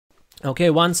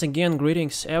Okay, once again,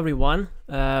 greetings everyone.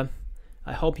 I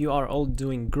hope you are all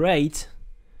doing great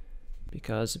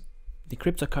because the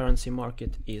cryptocurrency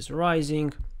market is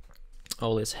rising,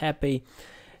 all is happy.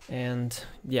 And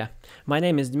yeah, my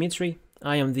name is Dmitry.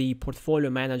 I am the portfolio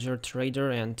manager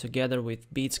trader, and together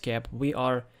with Bitsgap, we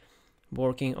are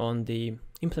working on the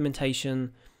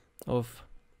implementation of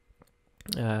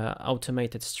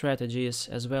automated strategies,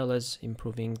 as well as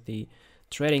improving the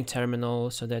trading terminal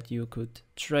so that you could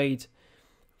trade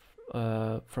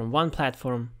from one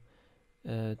platform,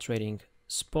 trading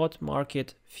spot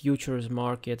market, futures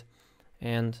market,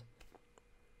 and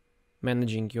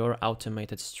managing your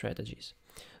automated strategies.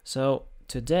 So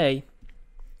today,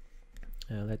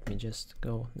 let me just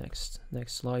go next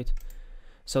slide.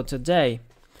 So today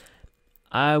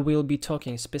I will be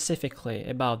talking specifically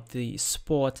about the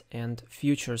spot and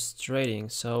futures trading.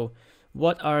 So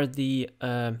what are the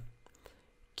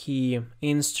key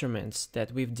instruments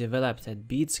that we've developed at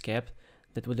Bitsgap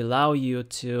that would allow you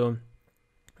to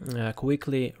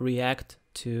quickly react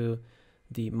to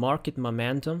the market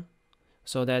momentum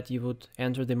so that you would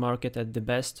enter the market at the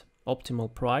best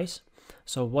optimal price.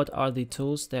 So what are the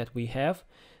tools that we have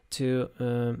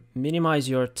to minimize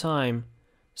your time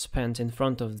spent in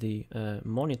front of the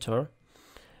monitor?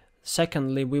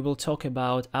 Secondly, we will talk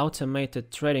about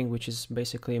automated trading, which is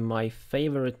basically my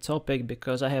favorite topic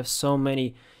because I have so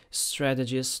many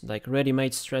strategies, like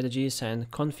ready-made strategies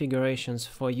and configurations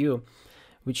for you,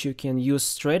 which you can use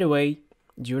straight away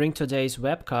during today's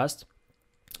webcast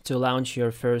to launch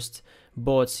your first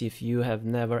bots if you have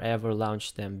never ever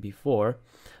launched them before.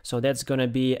 So that's going to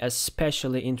be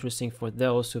especially interesting for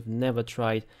those who've never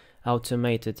tried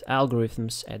automated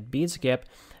algorithms at Bitsgap,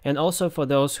 and also for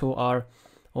those who are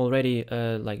already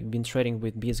been trading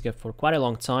with Bitsgap for quite a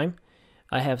long time.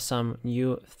 I have some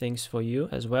new things for you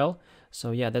as well.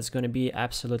 So yeah, that's going to be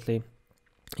absolutely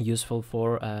useful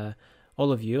for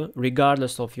all of you,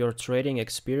 regardless of your trading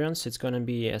experience. It's going to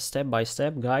be a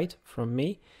step-by-step guide from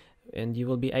me, and you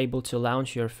will be able to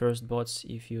launch your first bots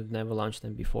if you've never launched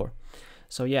them before.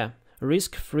 So yeah,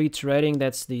 risk-free trading,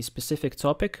 that's the specific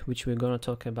topic which we're going to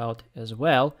talk about as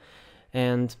well.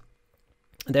 And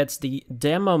that's the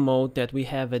demo mode that we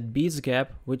have at Bitsgap,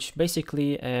 which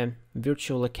basically a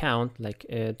virtual account, like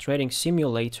a trading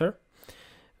simulator,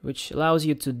 which allows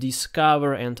you to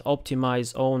discover and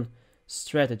optimize own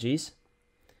strategies.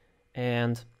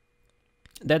 And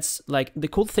that's like the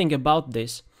cool thing about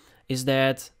this is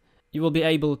that you will be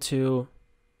able to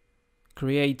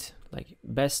create like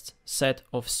best set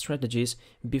of strategies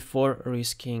before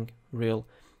risking real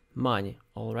money.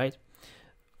 All right.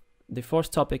 The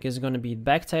fourth topic is going to be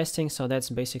backtesting. So that's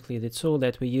basically the tool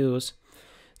that we use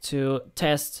to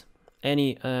test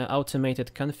any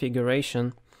automated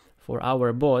configuration for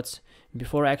our bots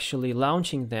before actually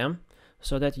launching them,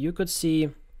 so that you could see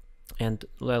and,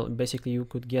 well, basically you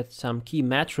could get some key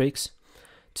metrics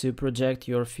to project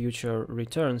your future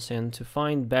returns and to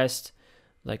find best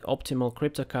like optimal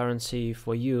cryptocurrency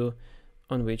for you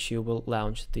on which you will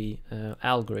launch the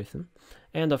algorithm.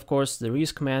 And of course the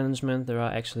risk management. There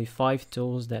are actually 5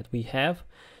 tools that we have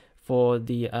for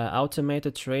the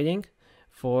automated trading,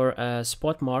 for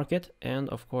spot market, and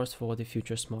of course for the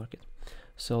futures market.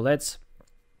 So let's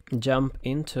jump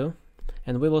into,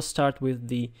 and we will start with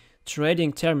the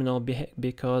trading terminal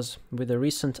because with the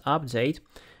recent update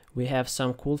we have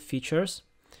some cool features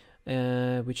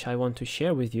which I want to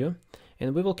share with you.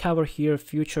 And we will cover here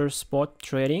future spot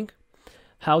trading,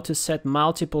 how to set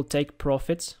multiple take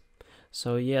profits.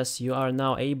 So yes, you are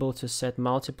now able to set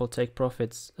multiple take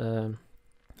profits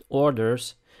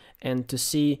orders and to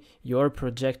see your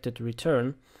projected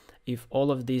return if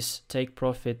all of these take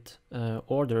profit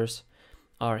orders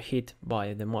are hit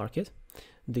by the market.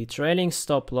 The trailing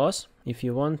stop loss, if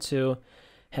you want to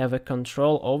have a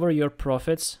control over your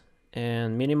profits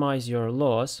and minimize your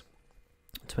loss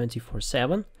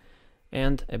 24/7,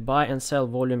 and a buy and sell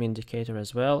volume indicator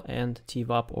as well, and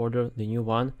TVAP order, the new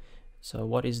one. So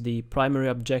what is the primary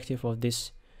objective of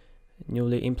this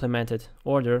newly implemented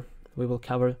order? We will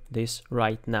cover this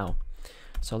right now.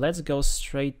 So let's go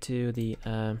straight to the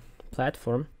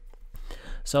platform.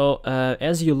 So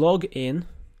as you log in,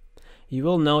 you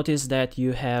will notice that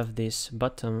you have this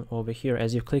button over here.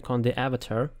 As you click on the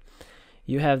avatar,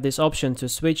 you have this option to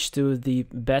switch to the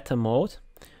beta mode,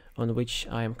 on which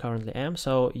I am currently am.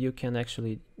 So you can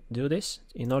actually do this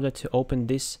in order to open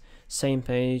this same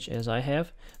page as I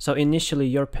have. So initially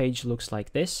your page looks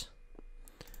like this.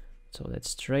 So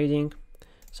that's trading.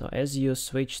 So as you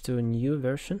switch to a new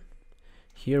version,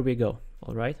 here we go.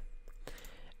 All right.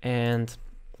 And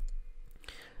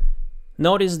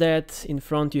Notice that in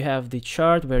front you have the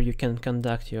chart where you can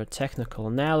conduct your technical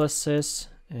analysis,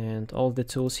 and all the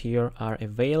tools here are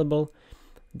available.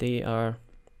 They are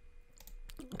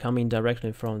coming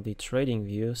directly from the trading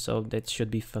view, so that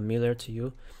should be familiar to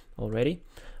you already.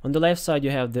 On the left side you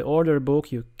have the order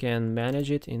book. You can manage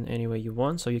it in any way you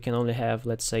want, so you can only have,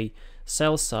 let's say,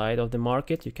 sell side of the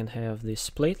market. You can have the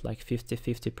split like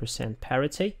 50-50%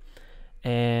 parity,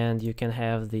 and you can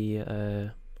have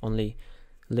the only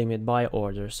limit buy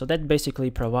order. So that basically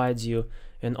provides you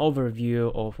an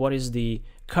overview of what is the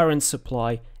current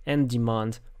supply and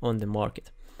demand on the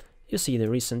market. You see the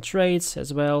recent trades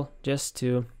as well, just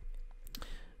to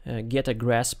get a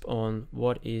grasp on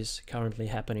what is currently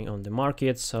happening on the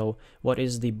market. So what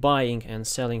is the buying and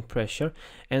selling pressure,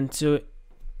 and to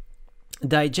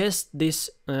digest this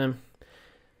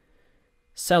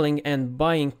selling and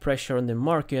buying pressure on the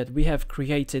market, we have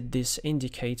created this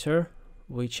indicator,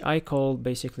 which I call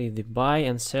basically the buy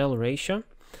and sell ratio.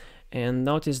 And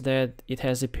notice that it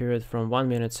has a period from 1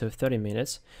 minute to 30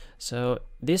 minutes. So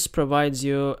this provides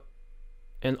you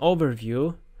an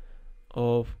overview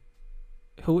of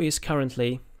who is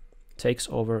currently takes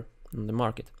over in the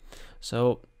market.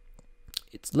 So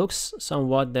it looks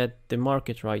somewhat that the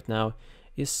market right now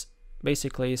is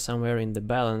basically somewhere in the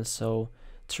balance. So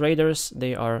traders,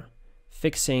 they are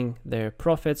fixing their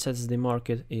profits as the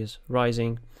market is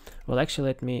rising. Well, actually,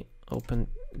 let me open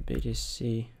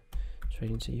BTC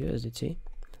trading to USDT.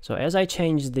 So as I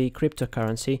change the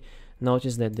cryptocurrency,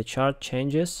 notice that the chart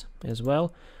changes as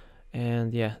well,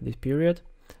 and yeah, the period.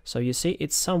 So you see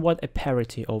it's somewhat a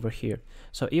parity over here.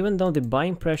 So even though the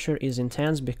buying pressure is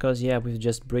intense, because yeah, we've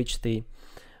just breached the,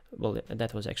 well,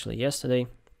 that was actually yesterday,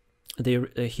 the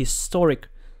historic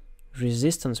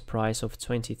resistance price of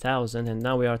 20,000, and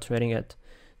now we are trading at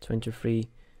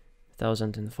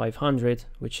 23,500,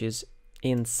 which is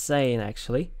insane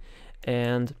actually.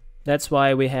 And that's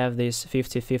why we have this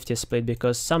 50-50 split,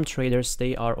 because some traders,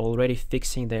 they are already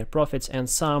fixing their profits and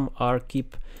some are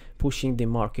keep pushing the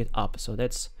market up. So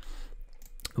that's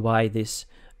why this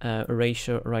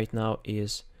ratio right now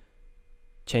is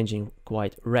changing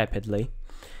quite rapidly.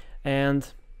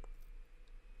 And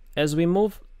as we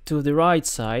move to the right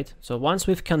side, so once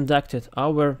we've conducted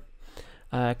our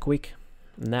quick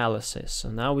analysis, so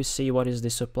now we see what is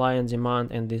the supply and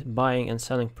demand and the buying and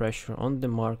selling pressure on the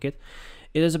market.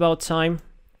 It is about time,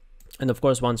 and of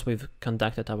course once we've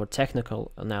conducted our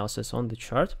technical analysis on the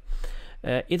chart,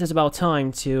 it is about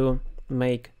time to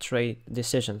make trade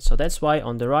decisions. So that's why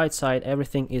on the right side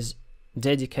everything is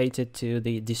dedicated to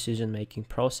the decision making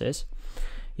process.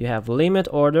 You have limit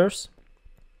orders,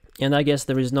 and I guess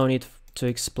there is no need to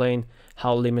explain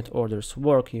how limit orders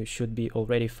work. You should be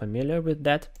already familiar with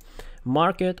that.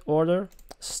 Market order,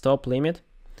 stop limit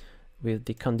with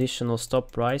the conditional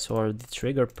stop price or the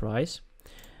trigger price,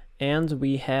 and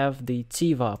we have the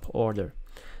TVAP order.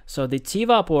 So the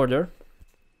TVAP order,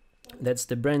 that's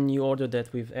the brand new order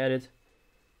that we've added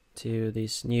to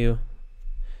this new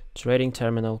trading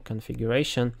terminal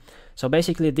configuration. So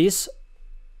basically this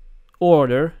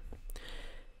order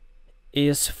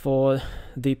is for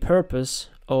the purpose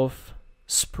of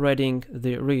spreading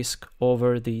the risk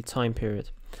over the time period.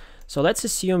 So let's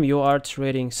assume you are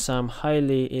trading some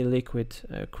highly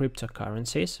illiquid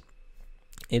cryptocurrencies.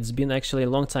 It's been actually a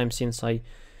long time since I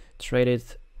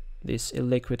traded these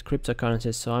illiquid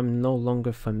cryptocurrencies, so I'm no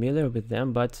longer familiar with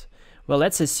them, but well,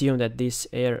 let's assume that this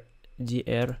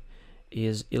RDR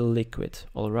is illiquid,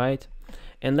 all right?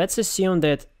 And let's assume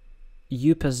that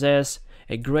you possess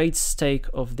a great stake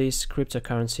of this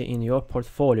cryptocurrency in your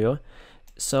portfolio.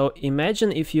 So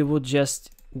imagine if you would just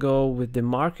go with the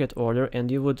market order and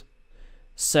you would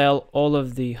sell all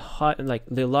of the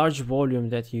the large volume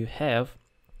that you have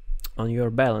on your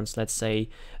balance, let's say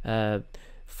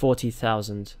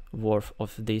 40,000 worth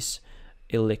of this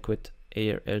illiquid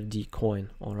ARD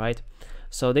coin, all right?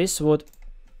 So this would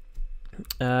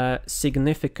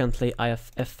significantly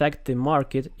affect the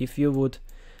market if you would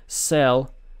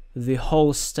sell the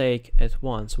whole stake at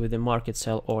once with the market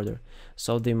sell order.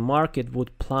 So the market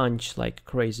would plunge like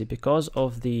crazy because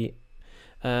of the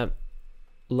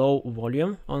low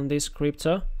volume on this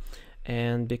crypto,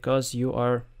 and because you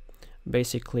are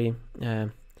basically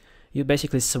you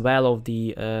basically swallow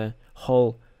the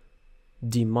whole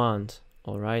demand,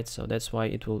 all right? So that's why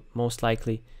it will most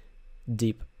likely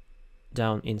dip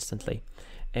down instantly.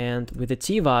 And with the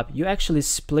TVAP, you actually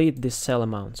split this sell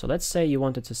amount. So let's say you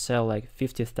wanted to sell like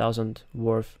 50,000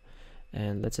 worth,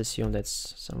 and let's assume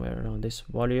that's somewhere around this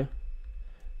value.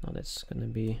 No, that's gonna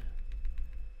be,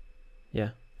 yeah.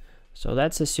 So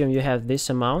let's assume you have this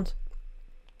amount.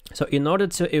 So in order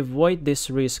to avoid this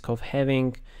risk of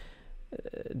having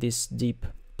this deep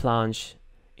plunge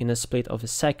in a split of a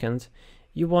second,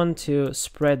 you want to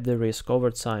spread the risk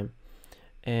over time.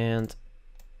 And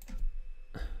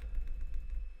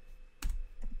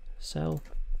sell.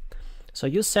 So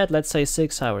you set, let's say,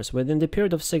 6 hours. Within the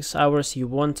period of 6 hours, you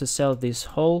want to sell this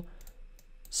whole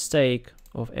stake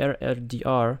of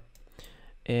RRDR,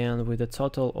 and with a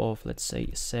total of, let's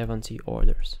say, 70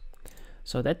 orders.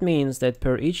 So that means that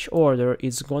per each order,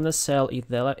 it's gonna sell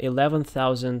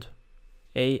 11,000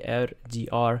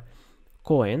 ARDR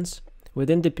coins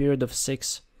within the period of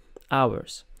 6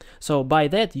 hours. So by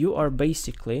that, you are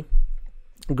basically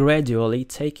gradually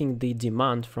taking the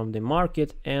demand from the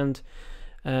market and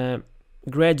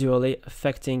gradually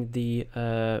affecting the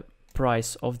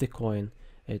price of the coin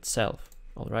itself.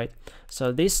 All right,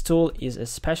 so this tool is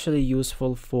especially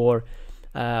useful for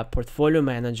portfolio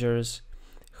managers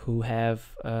who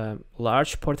have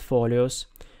large portfolios,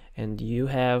 and you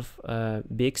have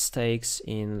big stakes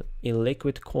in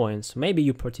illiquid coins. Maybe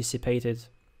you participated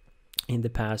in the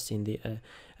past in the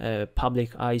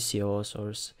public ICOs,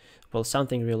 or well,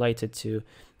 something related to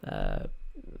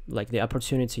like the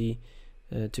opportunity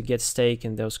to get stake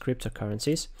in those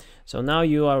cryptocurrencies. So now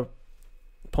you are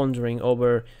pondering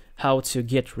over how to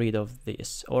get rid of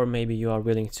this, or maybe you are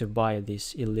willing to buy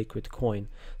this illiquid coin.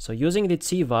 So using the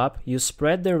TVAP, you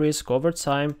spread the risk over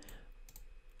time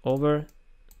over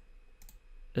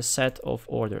a set of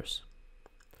orders,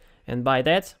 and by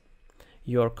that,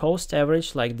 your cost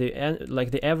average, like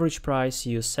the average price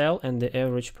you sell and the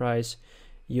average price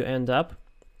you end up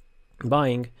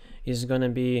buying, is gonna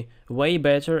be way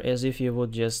better as if you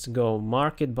would just go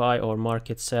market buy or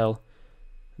market sell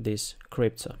this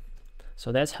crypto.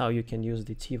 So that's how you can use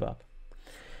the TVAP.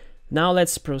 Now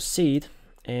let's proceed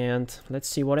and let's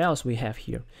see what else we have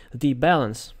here. The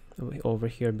balance over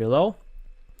here below.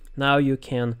 Now you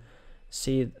can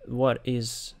see what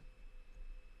is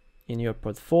in your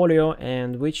portfolio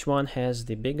and which one has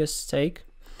the biggest stake,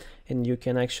 and you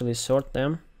can actually sort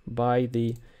them by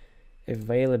the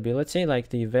availability, like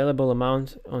the available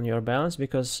amount on your balance,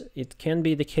 because it can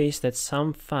be the case that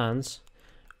some funds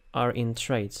are in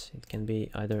trades. It can be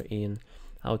either in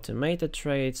automated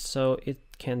trades, so it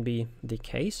can be the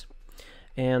case.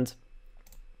 And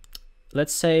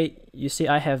let's say, you see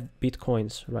I have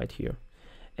Bitcoins right here,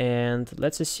 and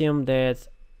let's assume that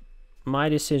my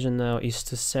decision now is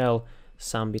to sell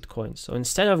some Bitcoins. So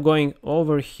instead of going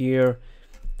over here,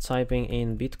 typing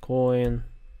in Bitcoin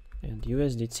and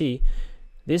USDT,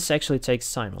 this actually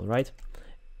takes time, all right?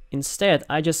 Instead,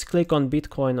 I just click on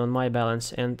Bitcoin on my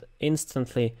balance, and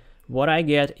instantly what I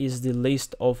get is the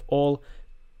list of all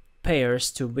pairs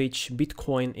to which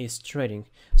Bitcoin is trading.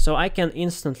 So I can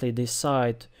instantly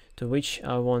decide to which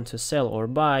I want to sell or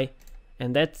buy,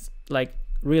 and that like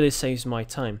really saves my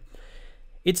time.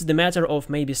 It's the matter of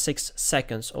maybe 6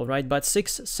 seconds, all right? But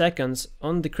 6 seconds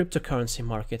on the cryptocurrency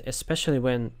market, especially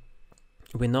when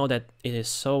we know that it is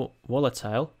so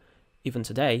volatile, even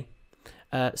today,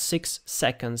 6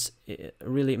 seconds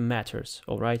really matters,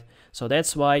 all right? So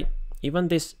that's why even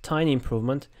this tiny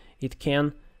improvement, it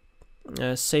can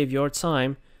save your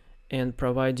time and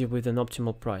provide you with an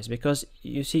optimal price. Because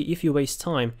you see, if you waste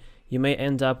time, you may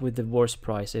end up with the worst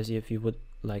price as if you would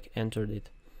like entered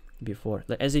it before,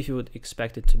 as if you would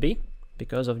expect it to be,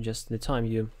 because of just the time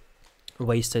you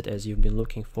wasted as you've been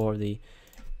looking for the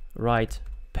right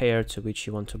pair to which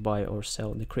you want to buy or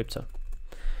sell the crypto.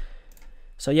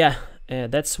 So yeah,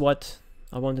 that's what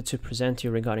I wanted to present to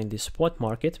you regarding the spot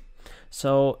market.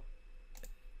 So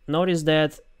notice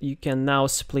that you can now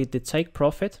split the take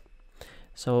profit.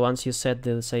 So once you set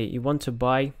the, say you want to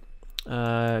buy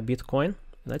Bitcoin,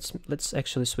 let's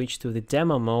actually switch to the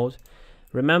demo mode.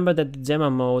 Remember that the demo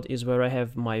mode is where I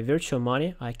have my virtual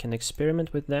money. I can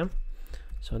experiment with them.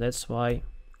 So that's why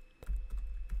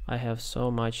I have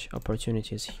so much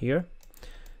opportunities here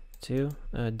to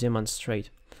demonstrate.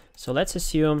 So let's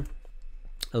assume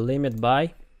a limit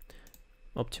buy,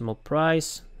 optimal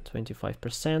price,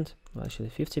 25%, well, actually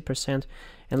 50%,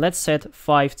 and let's set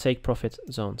 5 take profit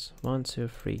zones, 1, 2,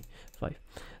 3, 5.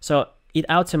 So it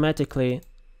automatically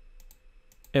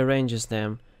arranges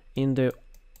them in the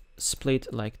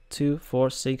split like 2, 4,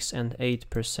 6, and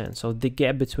 8%. So the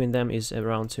gap between them is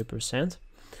around 2%.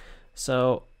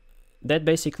 So that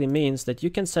basically means that you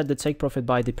can set the take profit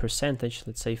by the percentage,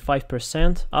 let's say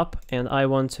 5% up, and I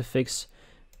want to fix,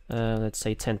 let's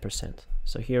say 10%.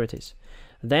 So here it is.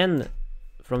 Then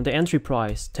from the entry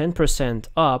price, 10%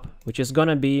 up, which is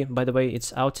gonna be, by the way,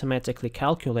 it's automatically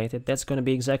calculated, that's gonna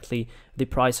be exactly the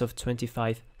price of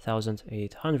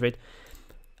 25,800.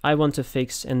 I want to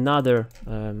fix another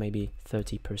maybe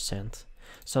 30%.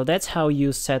 So that's how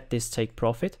you set this take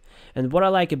profit. And what I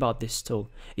like about this tool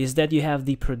is that you have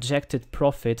the projected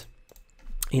profit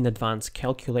in advance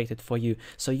calculated for you.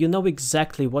 So you know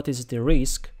exactly what is the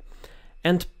risk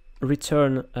and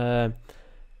return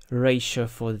ratio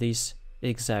for this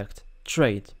exact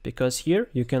trade, because here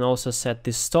you can also set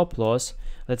the stop loss,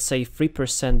 let's say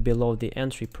 3% below the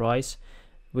entry price,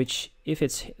 which if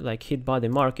it's like hit by the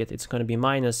market, it's going to be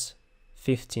minus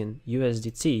 15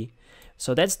 USDT.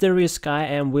 So that's the risk I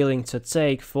am willing to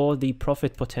take for the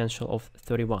profit potential of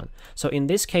 31. So in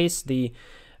this case, the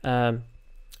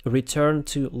return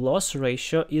to loss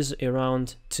ratio is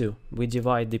around 2. We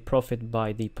divide the profit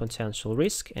by the potential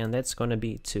risk, and that's going to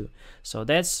be 2. So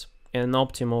that's an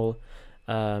optimal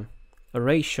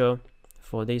ratio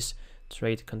for this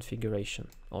trade configuration.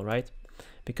 All right,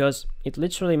 because it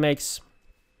literally makes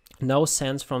no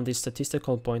sense from the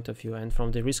statistical point of view and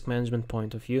from the risk management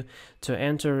point of view to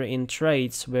enter in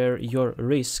trades where your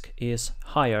risk is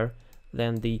higher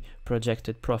than the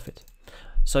projected profit.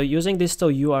 So using this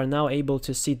tool, you are now able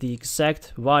to see the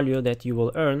exact value that you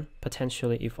will earn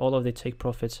potentially if all of the take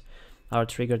profits are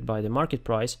triggered by the market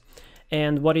price,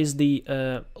 and what is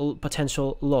the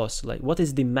potential loss, like what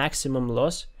is the maximum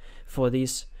loss for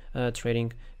this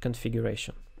trading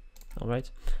configuration. All right,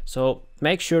 so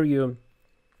make sure you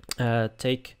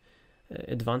take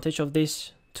advantage of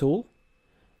this tool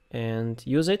and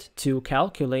use it to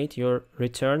calculate your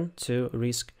return to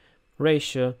risk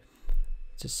ratio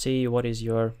to see what is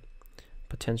your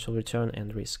potential return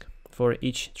and risk for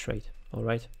each trade. All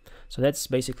right, so that's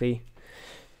basically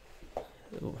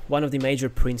one of the major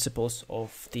principles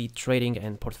of the trading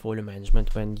and portfolio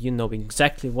management, when you know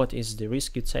exactly what is the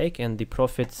risk you take and the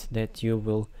profit that you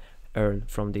will earn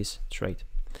from this trade,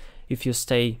 if you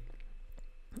stay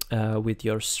with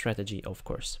your strategy, of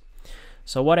course.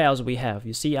 So what else we have?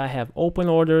 You see, I have open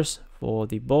orders for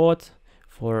the bot,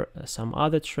 for some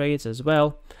other trades as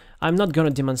well. I'm not going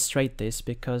to demonstrate this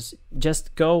because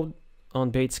just go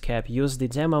on Bitsgap, use the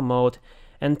demo mode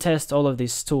and test all of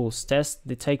these tools. Test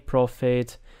the take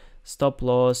profit, stop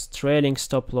loss, trailing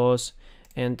stop loss,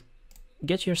 and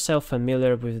get yourself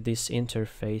familiar with this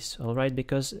interface. All right,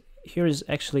 because here is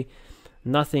actually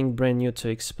nothing brand new to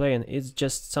explain. It's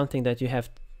just something that you have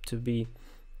to be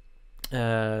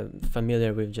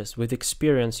familiar with. Just with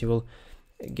experience, you will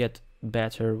get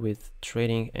better with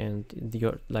trading, and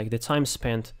the time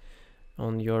spent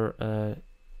on your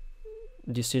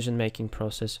decision-making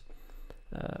process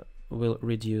will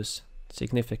reduce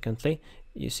significantly.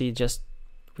 You see, just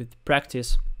with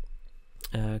practice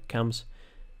comes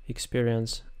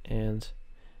experience and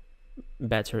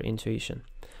better intuition.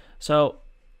 So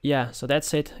yeah, so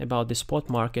that's it about the spot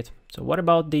market. So what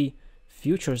about the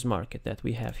futures market that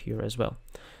we have here as well?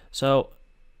 So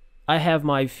I have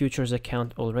my futures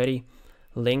account already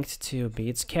linked to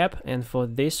Bitsgap, and for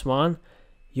this one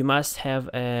you must have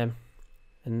a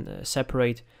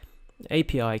separate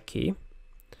API key.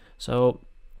 So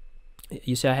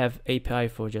you see I have API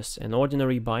for just an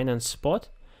ordinary Binance spot,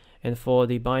 and for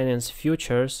the Binance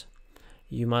futures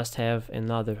you must have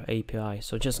another API.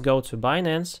 So just go to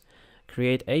Binance,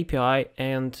 create API,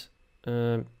 and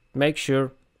make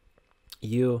sure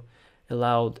you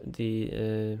allowed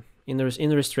the in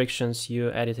restrictions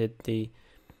you edited the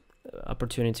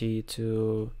opportunity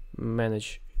to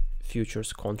manage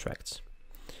futures contracts.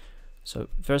 So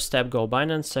first step, go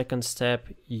Binance. Second step,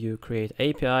 you create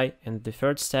API, and the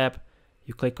third step,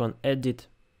 you click on edit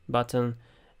button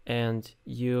and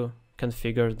you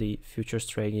configure the futures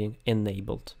trading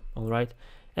enabled. All right,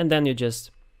 and then you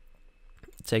just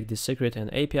take the secret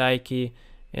and API key,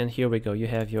 and here we go, you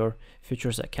have your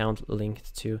futures account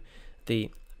linked to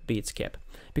the Bitsgap,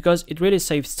 because it really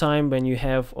saves time when you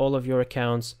have all of your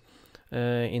accounts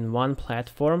in one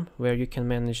platform where you can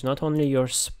manage not only your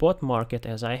spot market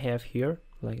as I have here,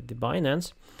 like the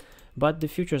Binance, but the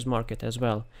futures market as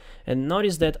well. And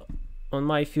notice that on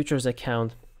my futures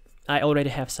account I already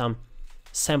have some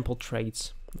sample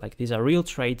trades, like these are real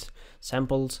trades,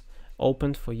 samples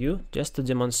opened for you just to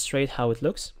demonstrate how it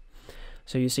looks.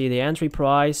 So you see the entry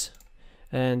price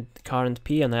and current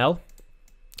P&L.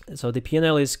 So the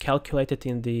P&L is calculated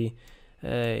in the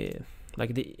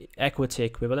like the equity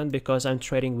equivalent, because I'm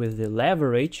trading with the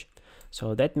leverage.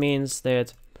 So that means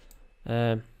that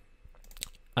I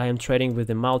am trading with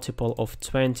the multiple of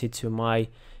 20 to my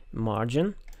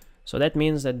margin. So that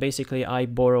means that basically I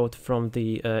borrowed from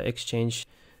the exchange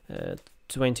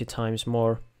 20 times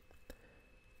more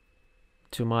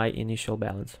to my initial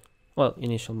balance, well,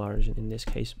 initial margin in this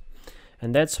case.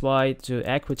 And that's why the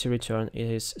equity return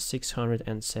is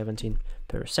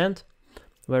 617%,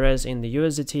 whereas in the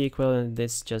USDT equivalent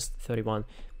it's just 31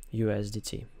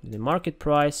 USDT. The market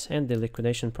price and the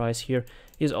liquidation price here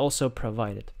is also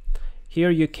provided. Here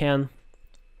you can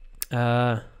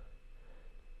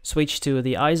switch to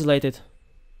the isolated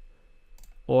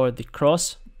or the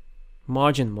cross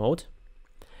margin mode.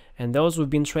 And those who've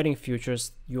been trading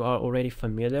futures, you are already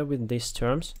familiar with these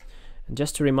terms. And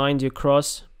just to remind you,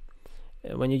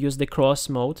 when you use the cross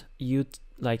mode,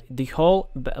 like the whole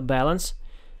balance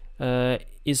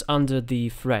is under the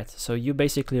threat. So you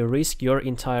basically risk your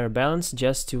entire balance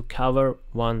just to cover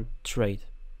one trade,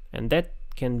 and that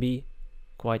can be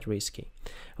quite risky.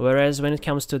 Whereas when it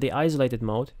comes to the isolated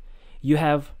mode, you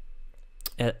have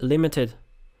a limited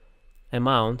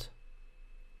amount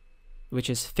which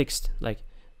is fixed, like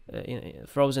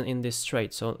frozen in this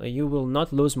trade. So you will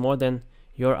not lose more than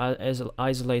your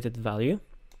isolated value.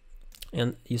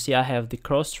 And you see I have the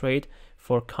cross trade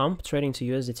for comp trading to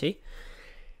USDT,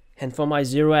 and for my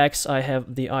 0x I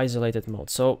have the isolated mode.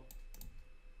 So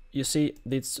you see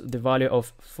it's the value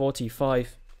of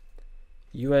 45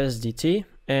 USDT,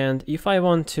 and if I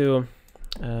want to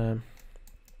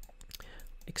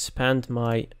expand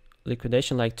my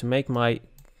liquidation, like to make my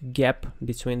gap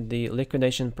between the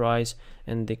liquidation price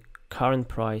and the current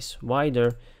price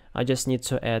wider, I just need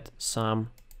to add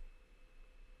some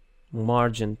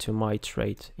margin to my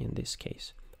trade in this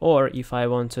case. Or if I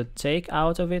want to take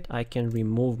out of it, I can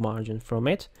remove margin from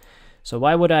it. So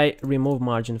why would I remove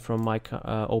margin from my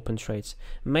open trades?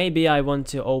 Maybe I want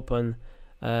to open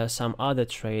some other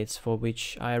trades for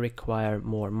which I require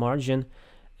more margin,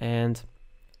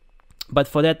 but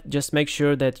for that, just make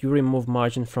sure that you remove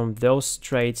margin from those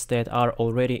trades that are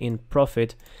already in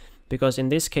profit, because in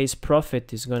this case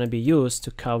profit is going to be used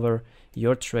to cover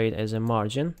your trade as a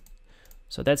margin.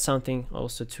 So that's something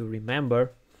also to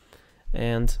remember,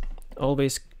 and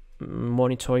always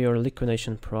monitor your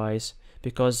liquidation price,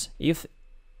 because if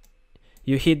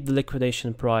you hit the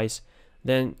liquidation price,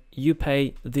 then you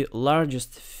pay the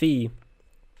largest fee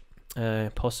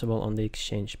possible on the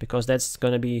exchange, because that's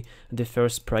going to be the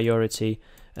first priority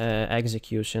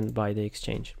execution by the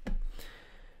exchange.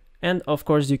 And of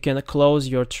course you can close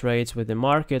your trades with the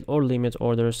market or limit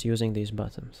orders using these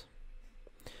buttons.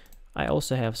 I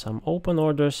also have some open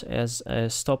orders as a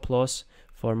stop loss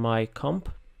for my comp,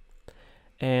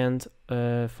 and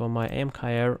for my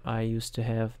MKR I used to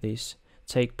have this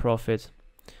take profit,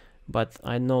 but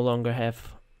I no longer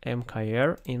have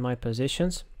MKR in my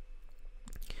positions.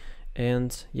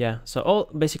 And yeah, so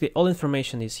basically all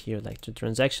information is here, like the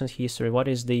transaction history, what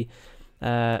is the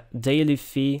daily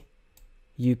fee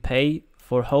you pay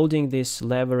for holding these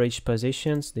leverage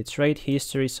positions, the trade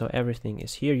history, so everything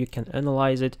is here. You can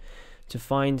analyze it to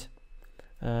find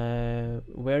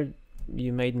where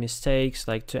you made mistakes,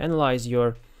 like to analyze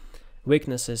your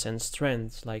weaknesses and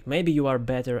strengths. Like maybe you are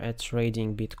better at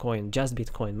trading Bitcoin, just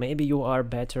Bitcoin, maybe you are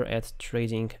better at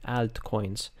trading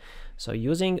altcoins. So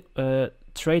using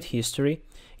trade history,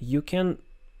 you can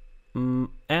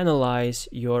analyze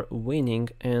your winning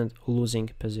and losing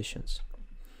positions.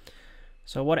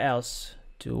 So what else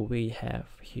do we have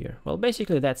here? Well,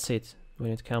 basically that's it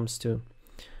when it comes to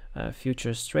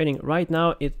futures trading. Right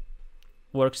now it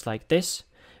works like this,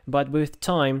 but with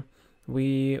time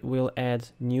we will add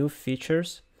new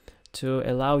features to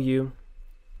allow you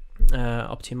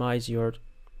optimize your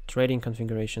trading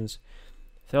configurations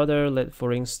further.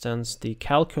 For instance, the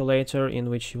calculator, in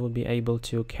which you will be able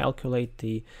to calculate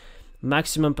the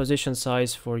maximum position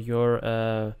size for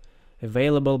your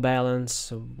available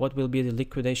balance, what will be the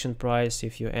liquidation price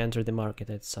if you enter the market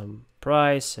at some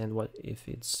price, and what if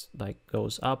it's like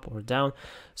goes up or down.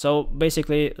 So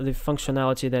basically the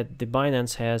functionality that the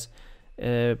Binance has,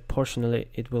 portionally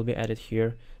it will be added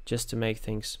here just to make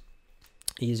things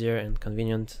easier and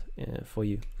convenient for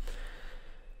you.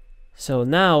 So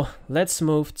now let's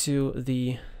move to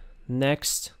the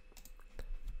next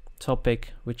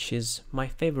topic, which is my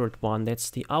favorite one. That's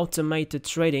the automated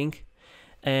trading.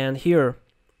 And here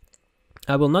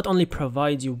I will not only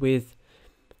provide you with,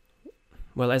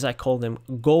 well, as I call them,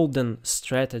 golden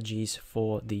strategies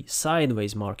for the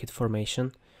sideways market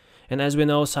formation. And as we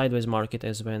know, sideways market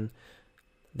is when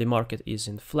the market is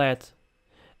in flat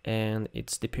and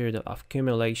it's the period of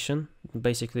accumulation,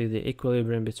 basically the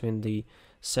equilibrium between the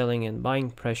selling and buying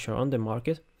pressure on the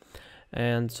market.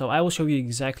 And so I will show you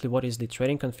exactly what is the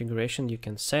trading configuration you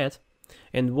can set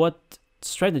and what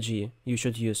strategy you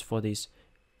should use for this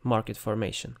market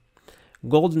formation.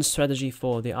 Golden strategy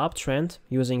for the uptrend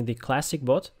using the classic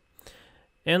bot,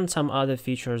 and some other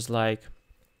features like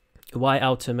why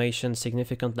automation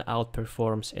significantly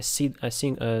outperforms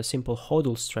a simple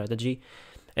hodl strategy,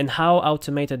 and how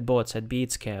automated bots at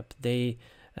Bitsgap, they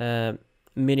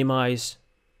minimize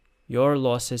your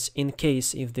losses in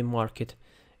case if the market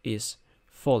is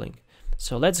falling.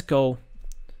 So let's go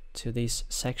to this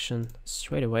section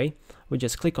straight away. We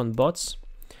just click on bots,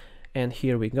 and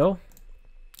here we go.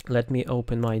 Let me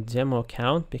open my demo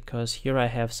account, because here I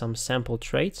have some sample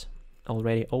trades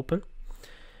already open.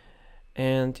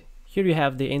 And here you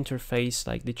have the interface,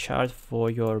 like the chart for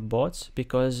your bots,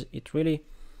 because it really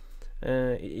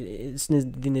it's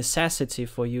the necessity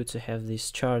for you to have this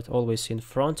chart always in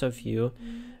front of you,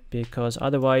 because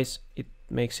otherwise it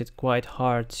makes it quite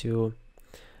hard to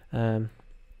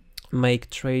make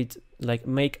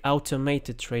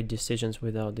automated trade decisions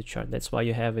without the chart. That's why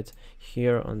you have it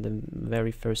here on the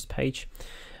very first page.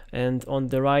 And on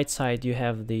the right side you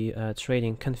have the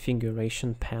trading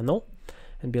configuration panel,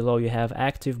 and below you have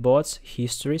active bots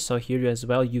history. So here as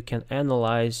well you can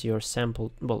analyze your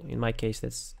sample, well, in my case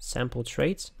that's sample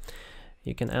trades.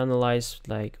 You can analyze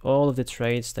like all of the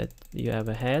trades that you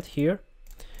ever had here.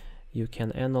 You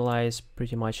can analyze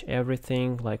pretty much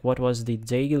everything, like what was the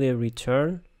daily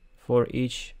return for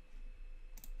each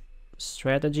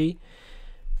strategy,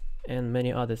 and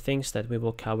many other things that we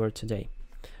will cover today.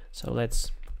 So let's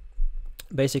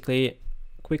basically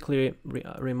quickly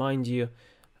remind you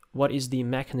what is the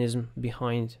mechanism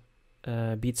behind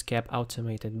Bitsgap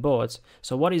automated bots.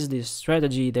 So what is the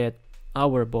strategy that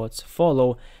our bots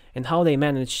follow, and how they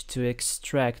manage to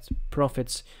extract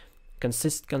profits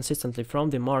consistently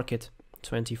from the market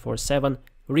 24/7,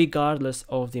 regardless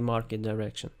of the market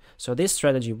direction. So this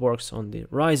strategy works on the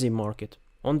rising market,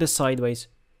 on the sideways,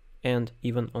 and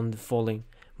even on the falling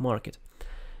market.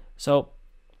 So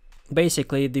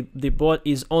basically the bot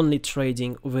is only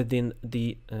trading within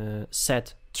the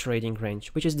set trading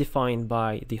range, which is defined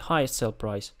by the highest sell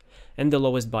price and the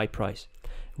lowest buy price.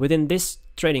 Within this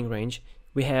trading range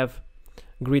we have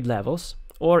grid levels,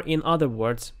 or in other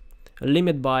words,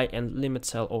 limit buy and limit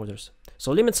sell orders.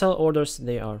 So limit sell orders,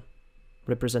 they are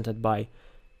represented by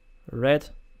red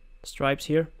stripes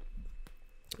here,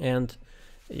 and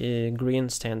green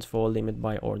stands for limit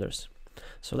buy orders.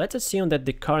 So let's assume that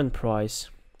the current price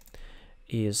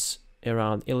is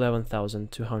around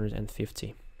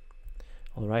 11,250.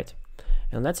 All right,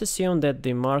 and let's assume that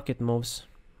the market moves.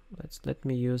 Let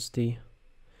me use the,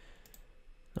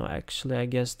 no, actually I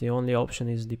guess the only option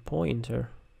is the pointer,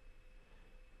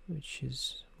 which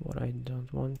is what I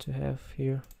don't want to have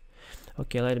here.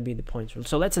 Okay, let it be the pointer.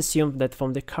 So let's assume that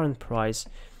from the current price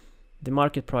the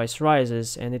market price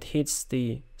rises and it hits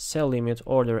the sell limit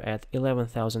order at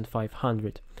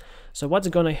 11,500. So what's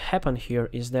gonna happen here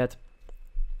is that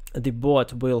the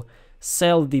bot will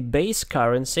sell the base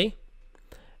currency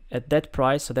at that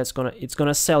price. So it's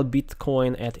gonna sell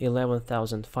Bitcoin at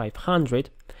 11,500,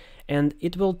 and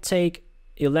it will take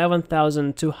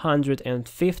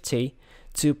 11,250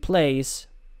 to place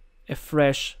a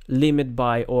fresh limit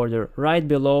buy order right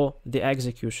below the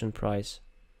execution price.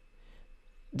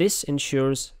 This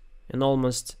ensures an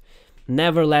almost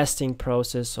never-lasting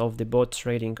process of the bot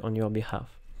trading on your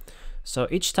behalf. So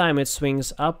each time it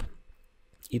swings up,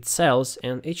 it sells,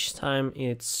 and each time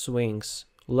it swings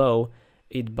low,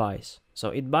 it buys.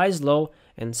 So it buys low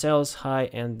and sells high,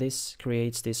 and this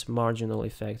creates this marginal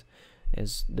effect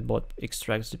as the bot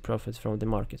extracts the profit from the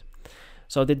market.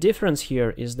 So the difference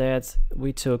here is that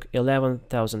we took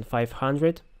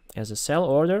 11,500 as a sell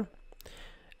order,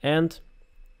 and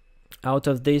out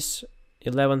of this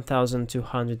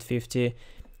 11,250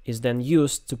 is then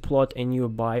used to plot a new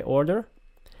buy order,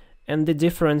 and the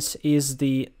difference is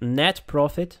the net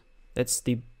profit, that's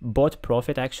the bot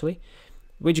profit actually,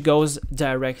 which goes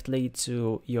directly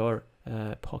to your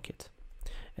pocket,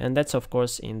 and that's of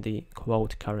course in the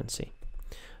quote currency.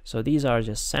 So these are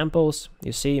just samples.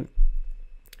 You see,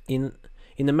 in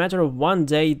a matter of one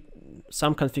day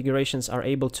some configurations are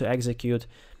able to execute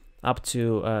up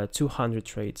to 200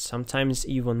 trades, sometimes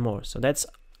even more. So that's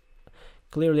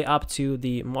clearly up to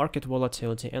the market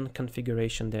volatility and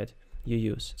configuration that you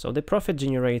use. So the profit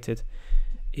generated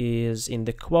is in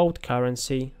the quote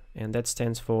currency, and that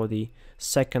stands for the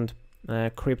second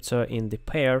crypto in the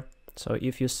pair. So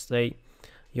if you say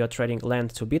you're trading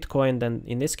land to Bitcoin, then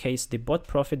in this case the bot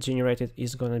profit generated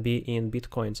is going to be in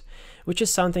Bitcoins, which is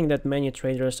something that many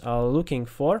traders are looking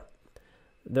for.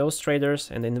 Those traders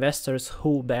and investors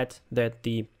who bet that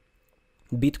the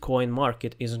Bitcoin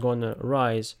market is going to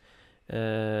rise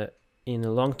in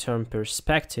a long-term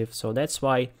perspective. So that's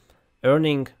why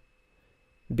earning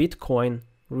Bitcoin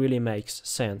really makes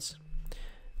sense.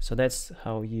 So that's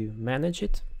how you manage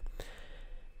it.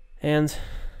 And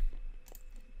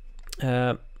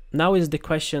now is the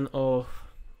question of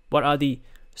what are the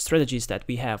strategies that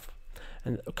we have.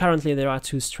 And currently there are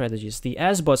two strategies: the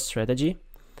SBOT strategy,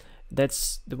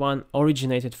 That's the one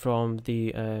originated from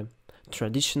the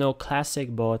traditional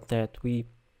classic bot that we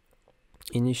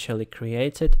initially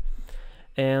created,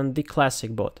 and the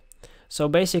classic bot. So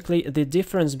basically the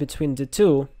difference between the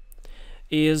two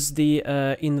is the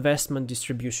investment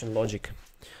distribution logic.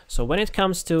 So when it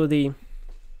comes to the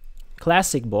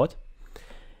classic bot,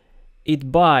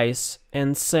 it buys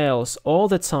and sells all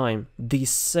the time the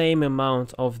same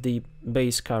amount of the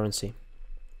base currency.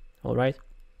 All right.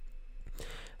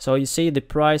 So you see the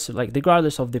price, like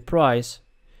regardless of the price,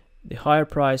 the higher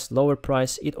price, lower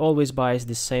price, it always buys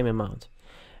the same amount.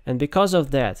 And because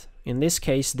of that, in this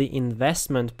case, the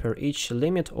investment per each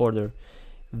limit order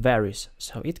varies.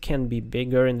 So it can be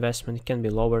bigger investment, it can be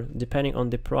lower, depending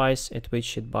on the price at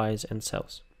which it buys and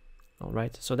sells. All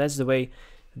right. So that's the way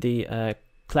the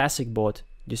classic bot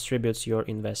distributes your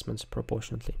investments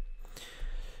proportionately.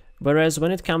 Whereas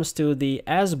when it comes to the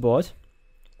as bot,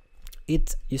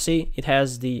 you see it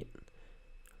has the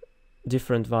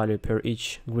different value per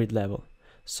each grid level.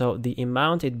 So the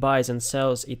amount it buys and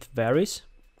sells, it varies,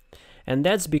 and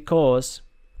that's because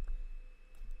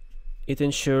it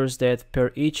ensures that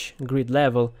per each grid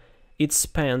level it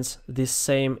spends the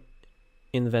same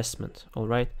investment. All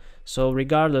right. So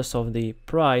regardless of the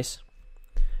price,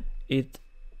 it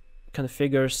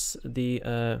configures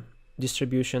the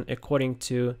distribution according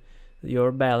to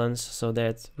your balance, so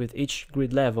that with each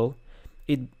grid level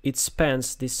it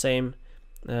spends the same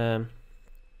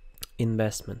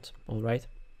investment. All right.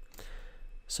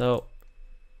 So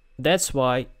that's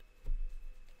why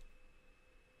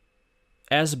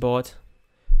SBot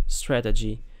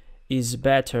strategy is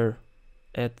better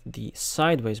at the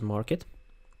sideways market,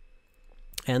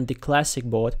 and the classic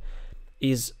bot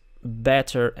is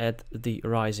better at the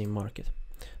rising market.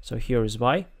 So here is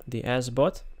why. The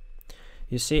SBot,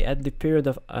 you see at the period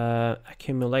of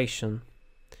accumulation,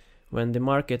 when the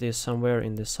market is somewhere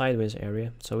in the sideways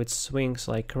area, so it swings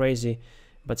like crazy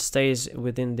but stays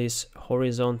within this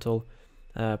horizontal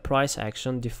price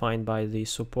action defined by the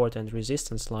support and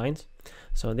resistance lines.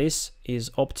 So this is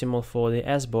optimal for the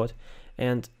SBot,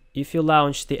 and if you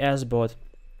launch the SBot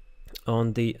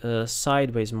on the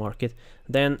sideways market,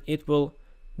 then it will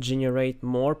generate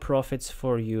more profits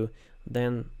for you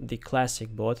than the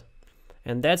classic bot,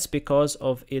 and that's because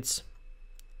of its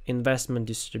investment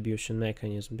distribution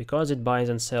mechanism, because it buys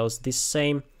and sells the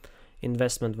same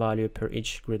investment value per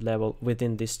each grid level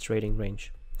within this trading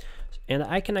range. And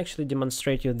I can actually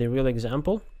demonstrate you the real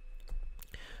example.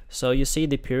 So you see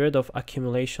the period of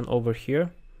accumulation over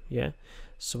here, yeah,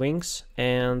 swings,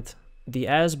 and the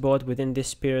SBot within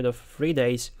this period of 3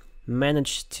 days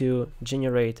managed to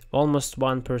generate almost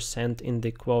 1% in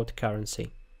the quote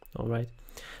currency. All right.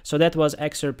 So that was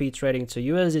XRP trading to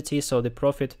USDT. So the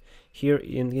profit here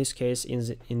in this case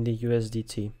is in the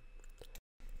USDT.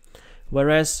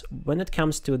 Whereas when it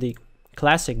comes to the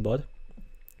classic bot,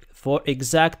 for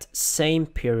exact same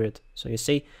period, so you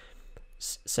see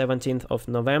 17th of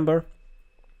November,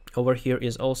 over here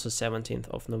is also 17th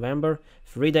of November,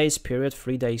 3 days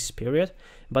period,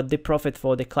 but the profit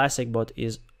for the classic bot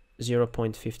is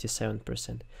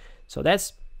 0.57%. So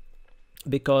that's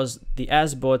because the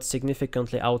SBot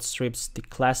significantly outstrips the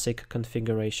classic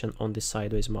configuration on the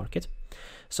sideways market.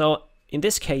 So in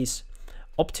this case,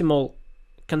 optimal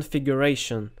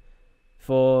configuration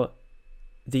for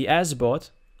the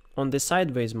SBot on the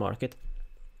sideways market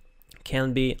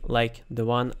can be like the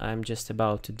one I'm just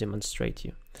about to demonstrate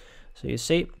you. So you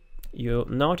see, you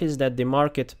notice that the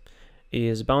market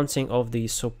is bouncing off the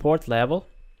support level,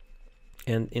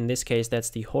 and in this case that's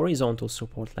the horizontal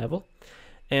support level,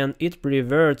 and it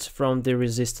reverts from the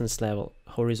resistance level,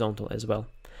 horizontal as well.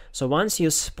 So once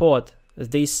you spot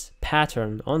this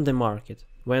pattern on the market,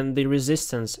 when the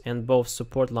resistance and both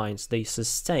support lines, they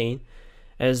sustain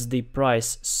as the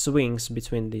price swings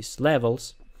between these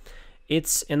levels,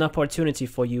 it's an opportunity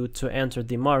for you to enter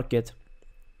the market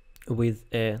with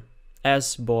a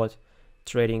SBot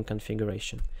trading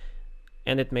configuration.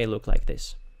 And it may look like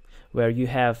this, where you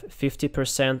have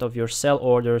 50% of your sell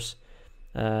orders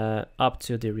up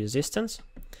to the resistance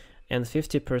and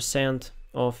 50%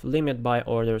 of limit buy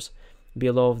orders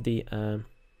below the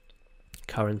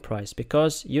current price,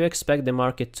 because you expect the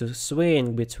market to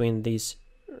swing between these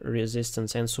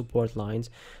resistance and support lines.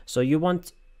 So you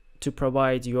want to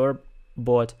provide your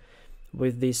bot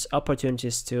with these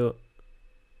opportunities to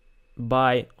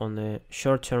buy on a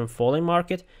short-term falling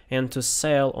market and to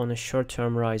sell on a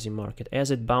short-term rising market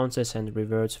as it bounces and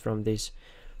reverts from these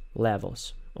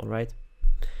levels. All right.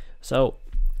 So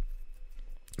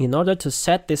in order to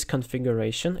set this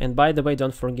configuration, and by the way,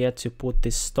 don't forget to put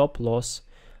this stop loss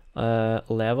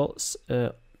levels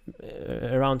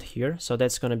around here, so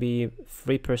that's going to be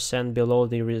 3% below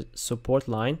the support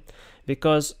line,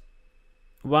 because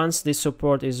once the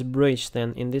support is breached,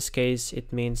 then in this case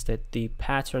it means that the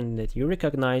pattern that you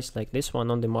recognize, like this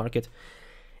one on the market,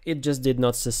 it just did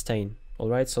not sustain. All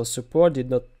right, so support did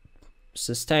not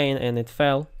sustain and it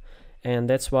fell, and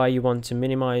that's why you want to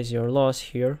minimize your loss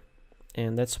here,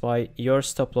 and that's why your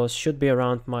stop loss should be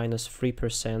around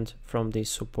 -3% from the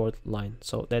support line.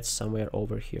 So that's somewhere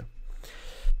over here.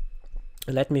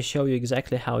 Let me show you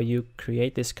exactly how you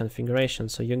create this configuration.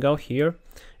 So you go here,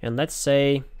 and let's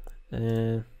say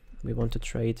we want to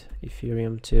trade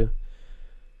Ethereum to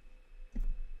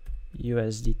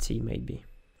USDT maybe.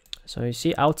 So you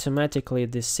see automatically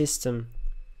the system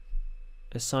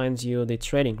assigns you the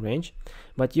trading range,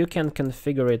 but you can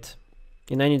configure it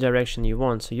in any direction you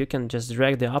want. So you can just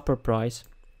drag the upper price,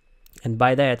 and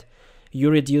by that you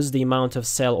reduce the amount of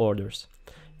sell orders.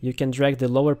 You can drag the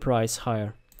lower price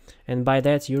higher, and by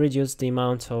that you reduce the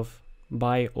amount of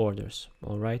buy orders.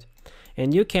 All right,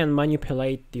 and you can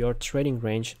manipulate your trading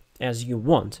range as you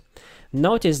want.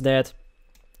 Notice that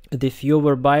the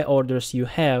fewer buy orders you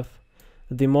have,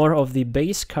 the more of the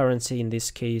base currency in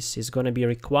this case is going to be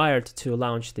required to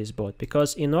launch this bot,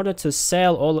 because in order to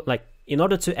sell all, like in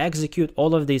order to execute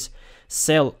all of these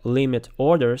sell limit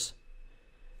orders,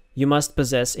 you must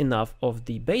possess enough of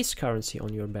the base currency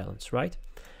on your balance, right?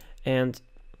 And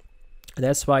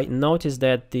that's why notice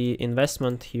that the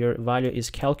investment here value is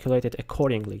calculated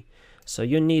accordingly. So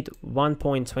you need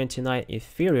 1.29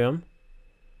 Ethereum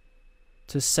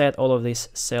to set all of these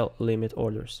sell limit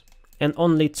orders, and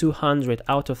only 200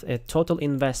 out of a total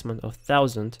investment of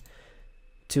 1,000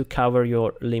 to cover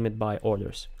your limit buy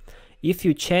orders. If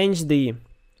you change the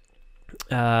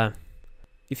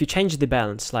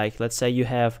balance, like let's say you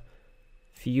have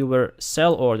fewer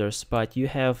sell orders but you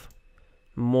have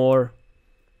more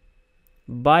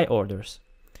buy orders,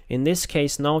 in this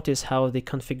case notice how the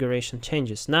configuration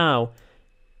changes. Now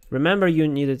remember, you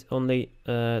needed only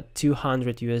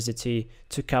 200 USDT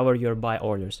to cover your buy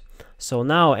orders. So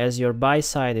now as your buy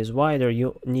side is wider,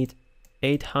 you need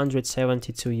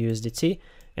 872 USDT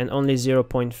and only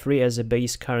 0.3 as a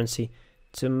base currency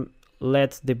to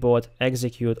let the bot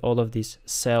execute all of these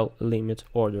sell limit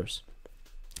orders.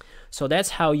 So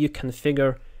that's how you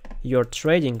configure your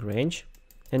trading range,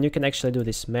 and you can actually do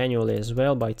this manually as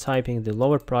well by typing the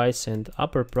lower price and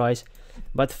upper price,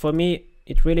 but for me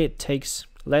it really takes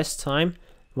less time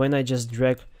when I just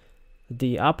drag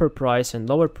the upper price and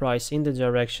lower price in the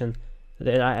direction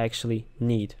that I actually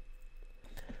need.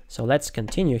 So let's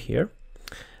continue here.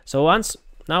 So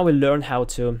now we learn how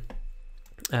to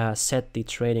set the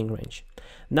trading range.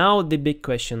 Now the big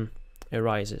question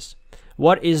arises: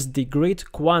 what is the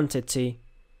grid quantity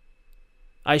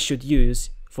I should use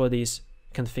for this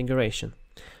configuration?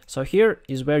 So here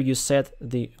is where you set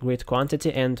the grid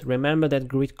quantity, and remember that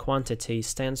grid quantity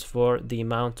stands for the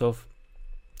amount of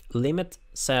limit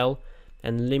sell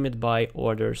and limit buy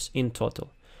orders in total.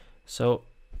 So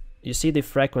you see the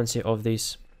frequency of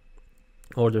these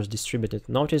orders distributed.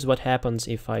 Notice what happens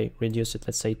if I reduce it,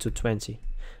 let's say, to 20.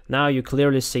 Now you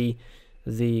clearly see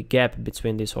the gap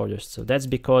between these orders. So that's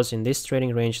because in this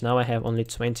trading range now I have only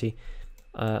 20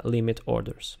 limit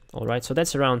orders. All right, so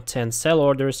that's around 10 sell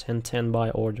orders and 10 buy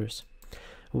orders.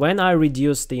 When I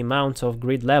reduce the amount of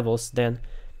grid levels, then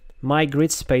my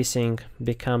grid spacing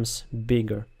becomes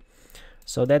bigger.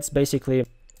 So that's basically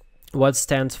what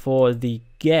stands for the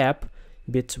gap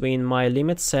between my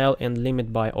limit sell and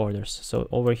limit buy orders. So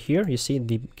over here you see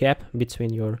the gap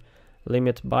between your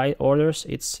limit buy orders,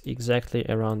 it's exactly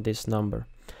around this number.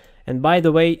 And by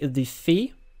the way, the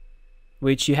fee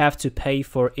which you have to pay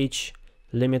for each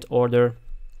limit order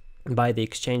by the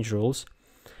exchange rules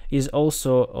is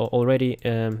also already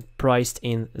priced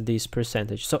in this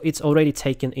percentage, so it's already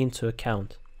taken into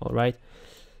account. All right,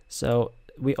 so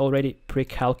we already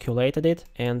pre-calculated it,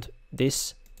 and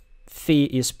this fee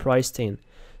is priced in.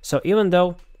 So even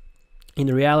though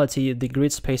in reality the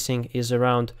grid spacing is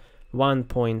around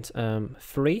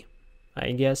 1.3,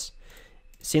 I guess,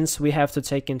 since we have to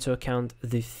take into account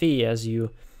the fee as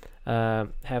you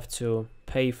have to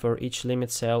pay for each limit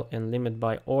sell and limit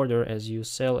buy order as you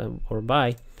sell or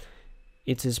buy,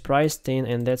 it is priced in,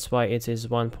 and that's why it is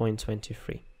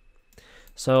 1.23.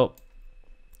 So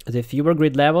the fewer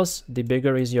grid levels, the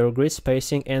bigger is your grid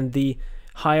spacing, and the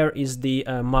higher is the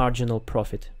marginal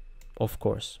profit, of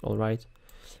course. All right,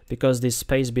 because the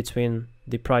space between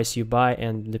the price you buy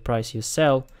and the price you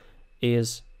sell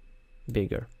is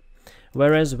bigger.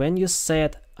 Whereas when you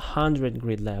set 100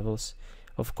 grid levels,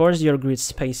 of course your grid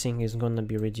spacing is going to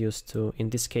be reduced to, in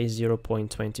this case,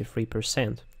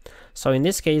 0.23%. So in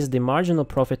this case, the marginal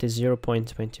profit is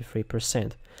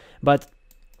 0.23%. But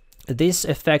this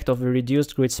effect of the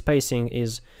reduced grid spacing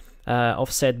is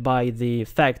offset by the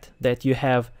fact that you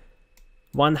have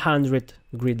 100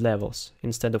 grid levels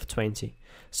instead of 20.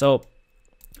 So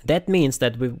that means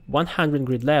that with 100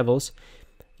 grid levels,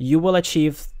 you will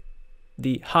achieve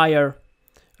the higher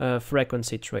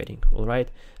frequency trading, all right?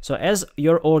 So as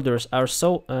your orders are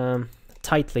so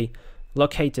tightly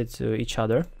located to each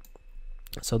other,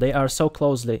 so they are so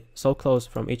close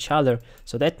from each other,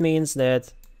 so that means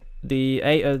that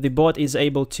the bot is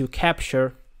able to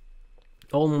capture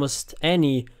almost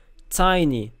any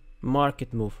tiny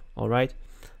market move, all right?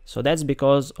 So that's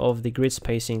because of the grid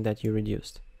spacing that you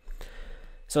reduced.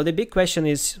 So the big question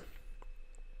is,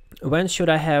 when should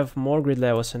I have more grid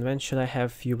levels and when should I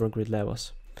have fewer grid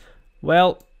levels?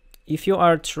 Well, if you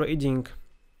are trading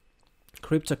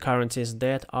cryptocurrencies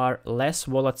that are less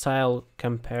volatile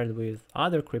compared with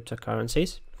other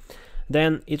cryptocurrencies,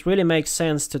 then it really makes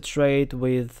sense to trade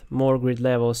with more grid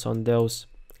levels on those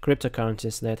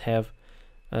cryptocurrencies that have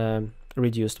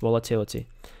reduced volatility.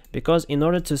 Because in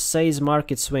order to seize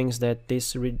market swings that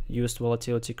this reduced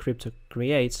volatility crypto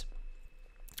creates,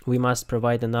 we must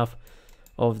provide enough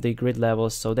of the grid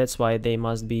levels, so that's why they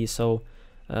must be so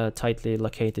tightly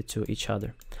located to each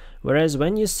other. Whereas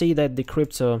when you see that the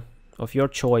crypto of your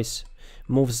choice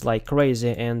moves like crazy,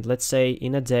 and let's say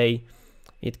in a day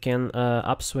it can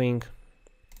upswing,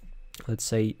 let's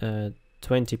say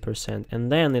 20%,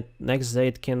 and then next day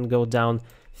it can go down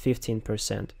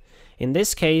 15%. In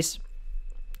this case,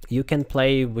 you can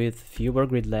play with fewer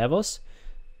grid levels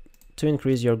to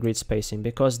increase your grid spacing,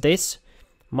 because this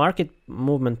market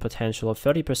movement potential of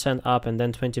 30% up and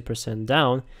then 20%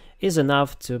 down is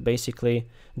enough to basically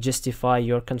justify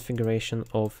your configuration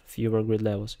of fewer grid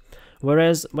levels.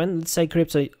 Whereas when, let's say,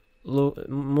 crypto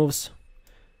moves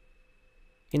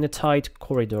in a tight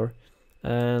corridor,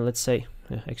 let's say,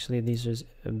 actually this is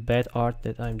a bad art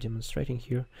that I'm demonstrating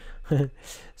here.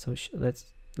 So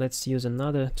let's use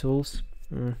another tools.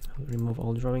 Remove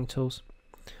all drawing tools.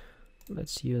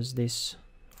 Let's use this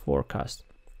forecast.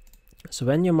 So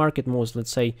when your market moves,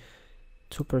 let's say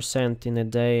 2% in a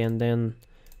day, and then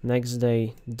next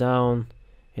day down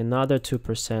another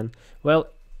 2%, well,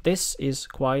 this is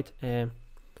quite a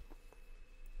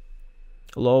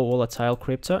low volatile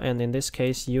crypto, and in this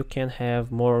case you can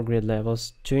have more grid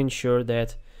levels to ensure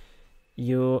that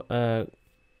you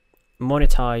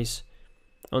monetize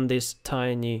on these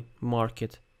tiny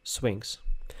market swings.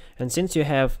 And since you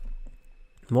have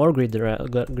more grid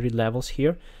levels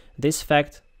here, this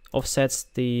fact offsets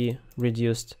the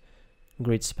reduced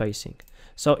grid spacing.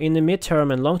 So in the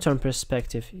midterm and long-term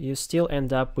perspective, you still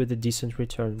end up with a decent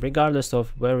return, regardless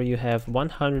of whether you have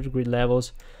 100 grid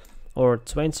levels or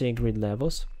 20 grid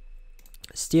levels.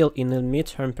 Still, in the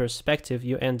midterm perspective,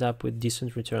 you end up with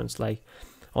decent returns. Like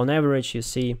on average, you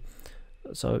see,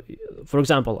 so for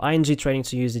example, ING trading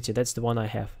to USDT, that's the one I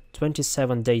have.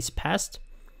 27 days passed,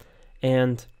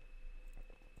 and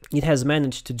it has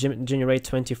managed to generate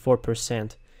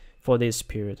 24% for this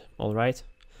period, all right?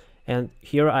 And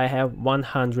here I have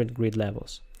 100 grid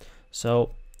levels.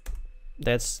 So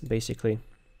that's basically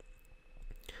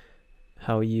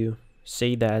how you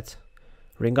see that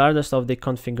regardless of the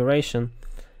configuration,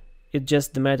 it's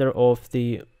just a matter of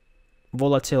the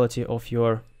volatility of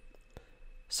your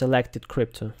selected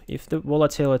crypto. If the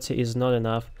volatility is not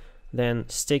enough, then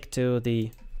stick to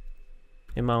the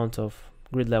amount of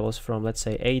grid levels from, let's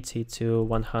say, 80 to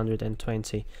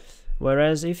 120.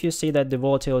 Whereas if you see that the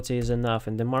volatility is enough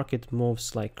and the market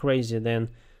moves like crazy, then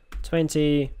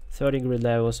 20, 30 grid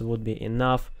levels would be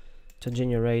enough to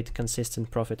generate consistent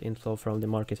profit inflow from the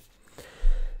market.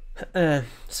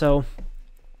 So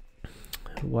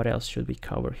what else should we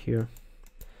cover here?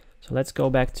 So let's go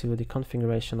back to the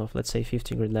configuration of, let's say,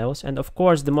 50 grid levels. And of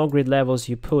course, the more grid levels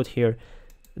you put here,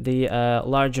 the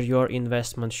larger your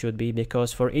investment should be,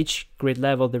 because for each grid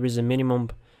level there is a minimum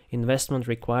investment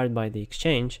required by the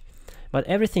exchange. But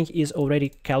everything is already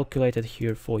calculated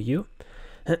here for you.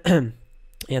 And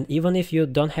even if you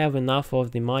don't have enough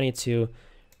of the money to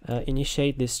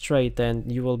initiate this trade, then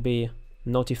you will be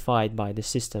notified by the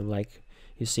system, like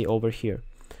you see over here.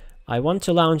 I want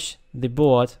to launch the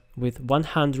bot with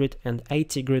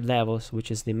 180 grid levels, which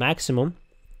is the maximum,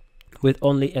 with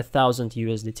only 1,000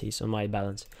 USDTs on my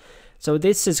balance. So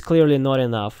this is clearly not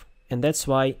enough, and that's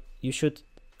why you should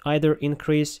either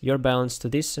increase your balance to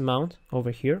this amount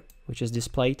over here, which is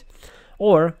displayed,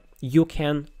 or you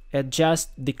can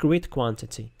adjust the grid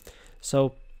quantity.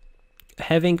 So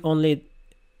having only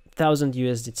 1,000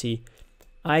 USDT,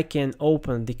 I can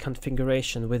open the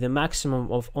configuration with a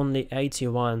maximum of only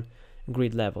 81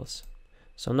 grid levels.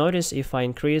 So notice if I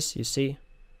increase, you see,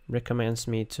 recommends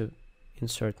me to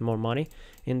insert more money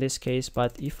in this case,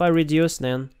 but if I reduce,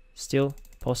 then still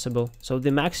possible. So the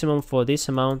maximum for this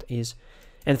amount is,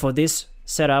 and for this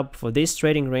setup, for this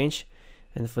trading range,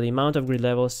 and for the amount of grid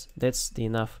levels, that's the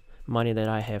enough money that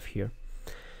I have here.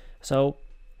 So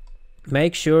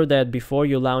make sure that before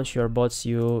you launch your bots,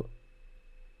 you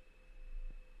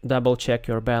double check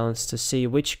your balance to see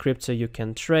which crypto you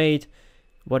can trade,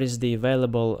 what is the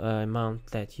available amount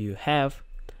that you have,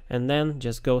 and then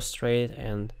just go straight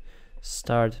and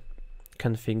start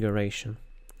configuration.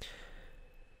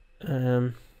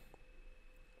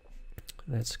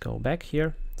 Let's go back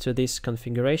here to this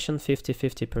configuration,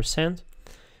 50-50%.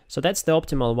 So that's the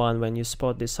optimal one when you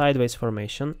spot the sideways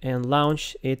formation and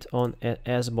launch it on an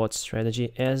S-bot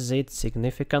strategy, as it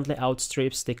significantly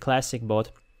outstrips the classic bot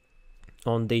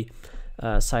on the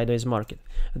sideways market.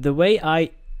 The way I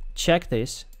check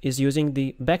this is using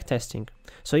the backtesting.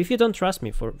 So if you don't trust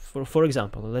me, for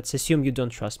example, let's assume you don't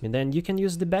trust me, then you can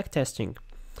use the backtesting.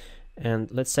 And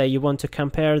let's say you want to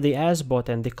compare the S-bot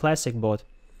and the classic bot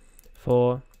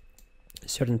for a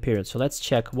certain period. So let's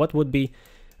check what would be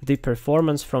the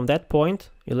performance from that point,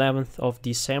 11th of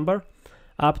December,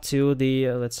 up to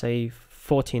the, let's say,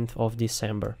 14th of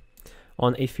December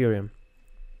on Ethereum.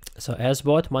 So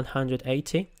S-bot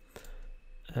 180,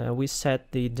 we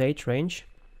set the date range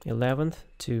 11th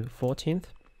to 14th.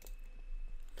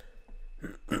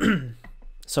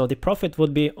 So the profit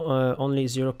would be only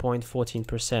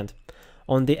 0.14%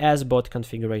 on the S-bot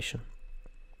configuration.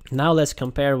 Now let's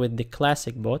compare with the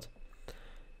classic bot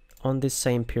on this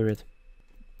same period.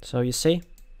 So you see,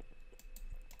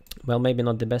 well, maybe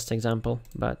not the best example,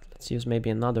 but let's use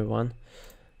maybe another one,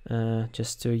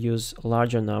 just to use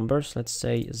larger numbers. Let's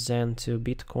say Zen to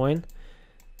Bitcoin.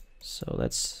 So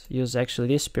let's use actually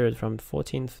this period from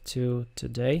 14th to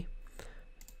today.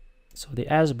 So the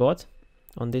S-bot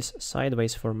on this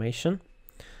sideways formation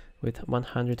with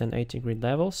 180 grid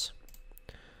levels,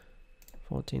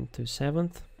 14th to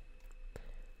 7th.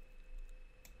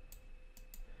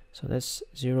 So that's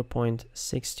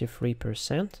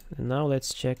 0.63%. And now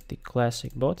let's check the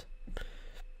classic bot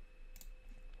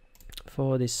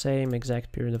for the same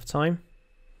exact period of time.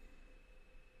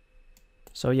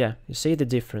 So yeah, you see the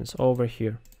difference over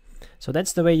here. So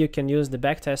that's the way you can use the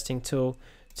backtesting tool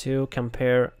to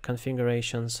compare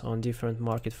configurations on different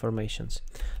market formations.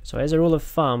 So as a rule of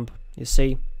thumb, you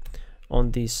see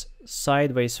on this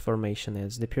sideways formation,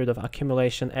 as the period of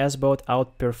accumulation, S-bot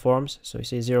outperforms, so you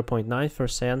see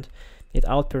 0.9%, it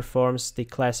outperforms the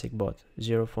classic bot,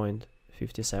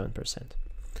 0.57%.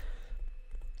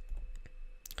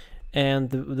 And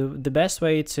the best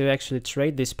way to actually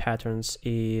trade these patterns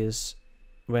is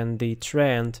when the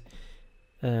trend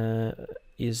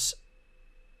is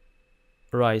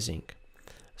rising.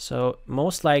 So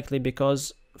most likely,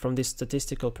 because from this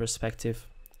statistical perspective,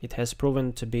 it has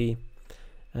proven to be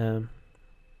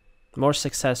more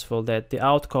successful, that the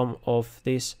outcome of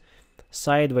this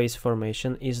sideways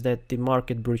formation is that the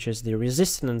market breaches the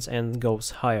resistance and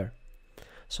goes higher.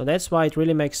 So that's why it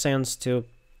really makes sense to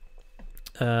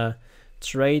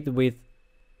trade with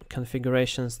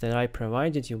configurations that I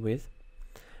provided you with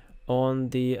on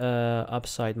the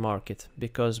upside market,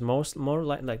 because most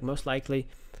likely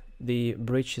the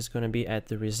breach is going to be at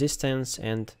the resistance.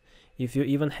 And if you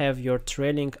even have your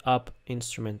trailing up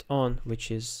instrument on, which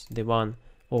is the one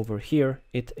over here,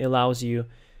 it allows you,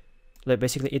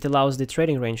 basically it allows the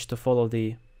trading range to follow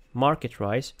the market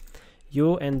rise.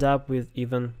 You end up with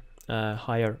even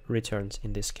higher returns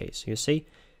in this case. You see,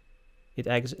 it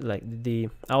acts like the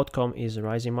outcome is a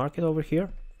rising market over here.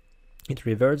 It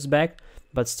reverts back,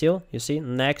 but still, you see,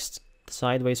 next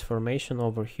sideways formation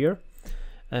over here,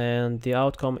 and the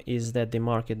outcome is that the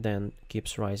market then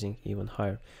keeps rising even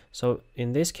higher. So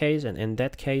in this case and in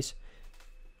that case,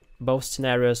 both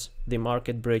scenarios, the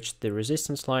market breached the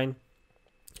resistance line.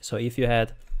 So if you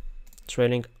had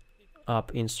trailing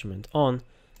up instrument on,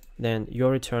 then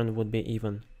your return would be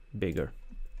even bigger.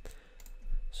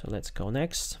 So let's go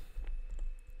next.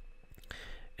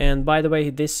 And by the way,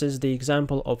 this is the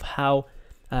example of how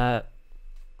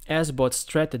S-bot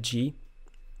strategy,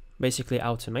 basically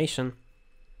automation,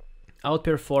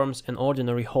 outperforms an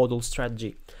ordinary hodl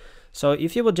strategy. So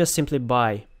if you would just simply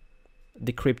buy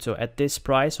the crypto at this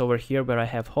price over here where I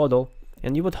have hodl,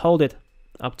 and you would hold it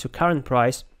up to current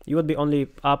price, you would be only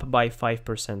up by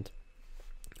 5%.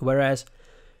 Whereas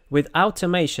with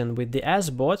automation, with the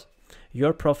S-bot,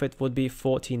 your profit would be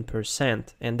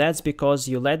 14%. And that's because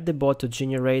you let the bot to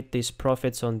generate these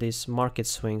profits on these market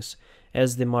swings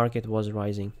as the market was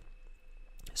rising.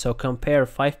 So compare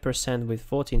 5% with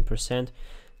 14%.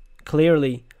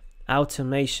 Clearly,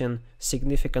 automation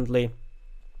significantly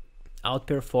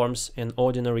outperforms an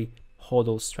ordinary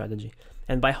hodl strategy.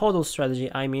 And by hodl strategy,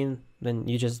 I mean then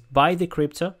you just buy the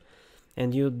crypto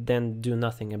and you then do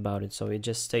nothing about it. So it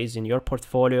just stays in your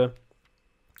portfolio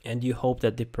and you hope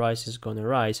that the price is going to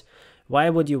rise. Why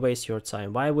would you waste your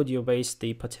time? Why would you waste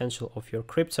the potential of your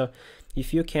crypto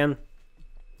if you can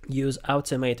use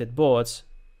automated bots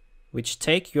which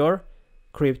take your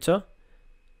crypto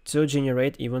to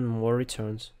generate even more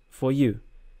returns for you?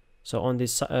 So on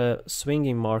this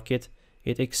swinging market,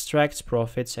 it extracts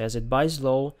profits as it buys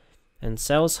low and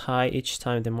sells high each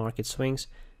time the market swings,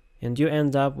 and you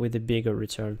end up with a bigger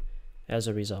return as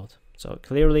a result. So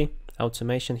clearly,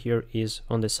 automation here is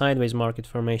on the sideways market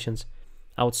formations,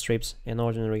 outstrips an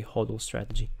ordinary hodl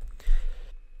strategy.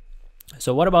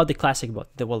 So what about the classic bot?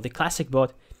 Well, the classic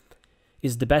bot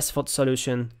is the best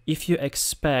solution if you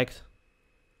expect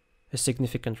a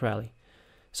significant rally.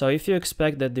 So if you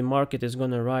expect that the market is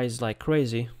going to rise like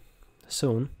crazy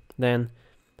soon, then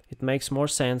it makes more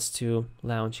sense to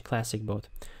launch classic bot.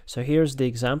 So here's the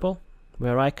example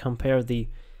where I compare the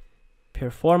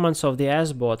performance of the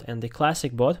S bot and the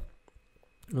classic bot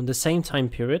on the same time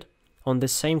period, on the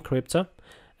same crypto,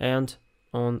 and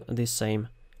on the same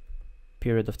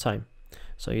period of time.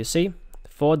 So you see,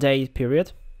 4-day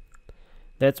period,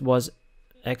 that was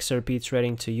XRP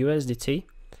trading to USDT,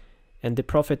 and the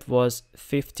profit was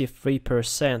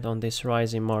 53% on this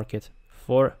rising market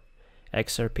for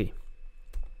XRP.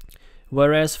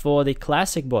 Whereas for the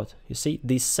classic bot, you see,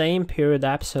 the same period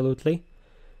absolutely,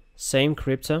 same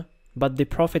crypto, but the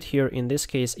profit here in this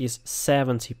case is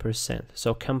 70%.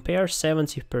 So compare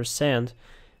 70%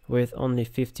 with only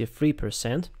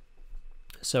 53%.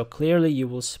 So clearly you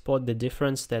will spot the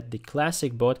difference that the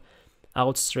classic bot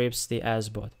outstrips the S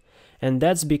bot. And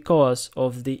that's because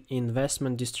of the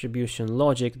investment distribution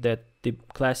logic that the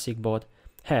classic bot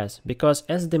has. Because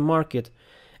as the market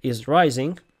is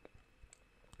rising,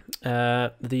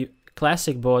 the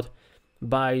classic bot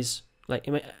buys, like,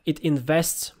 it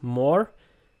invests more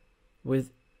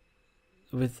with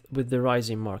the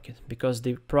rising market because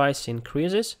the price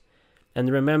increases. And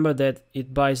remember that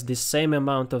it buys the same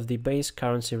amount of the base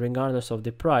currency regardless of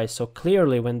the price. So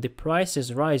clearly when the price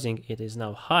is rising, it is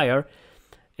now higher.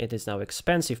 It is now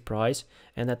expensive price.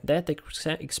 And at that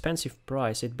expensive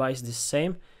price, it buys the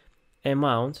same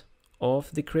amount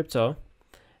of the crypto.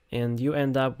 And you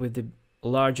end up with the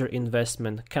larger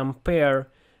investment. Compare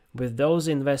with those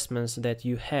investments that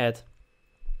you had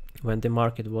when the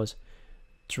market was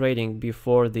trading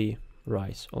before the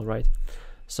rise. All right.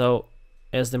 So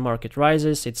as the market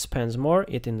rises, it spends more,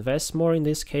 it invests more in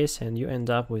this case, and you end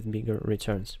up with bigger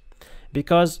returns.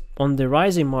 Because on the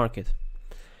rising market,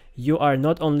 you are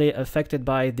not only affected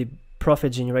by the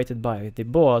profit generated by the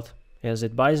bot, as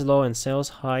it buys low and sells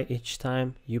high each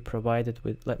time you provide it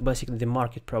with, like, basically the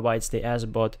market provides the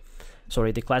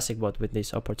the classic bot with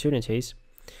these opportunities.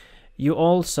 You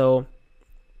also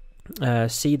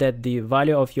see that the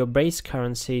value of your base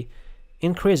currency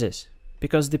increases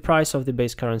because the price of the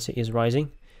base currency is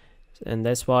rising, and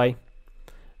that's why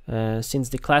since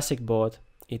the classic bot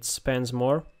it spends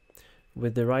more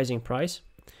with the rising price,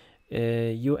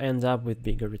 you end up with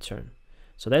bigger return.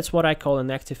 So that's what I call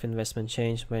an active investment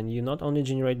change, when you not only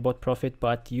generate bot profit,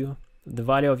 but the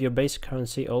value of your base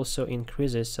currency also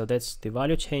increases. So that's the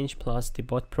value change plus the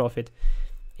bot profit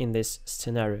in this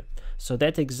scenario. So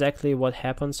that's exactly what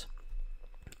happens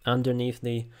underneath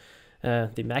the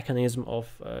mechanism of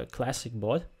classic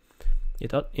bot.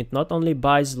 It not only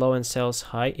buys low and sells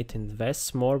high, it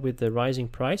invests more with the rising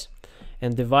price,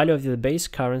 and the value of the base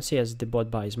currency, as the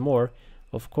bot buys more,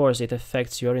 of course it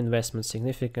affects your investment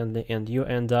significantly, and you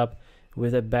end up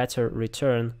with a better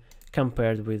return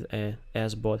compared with a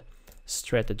S-bot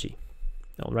strategy.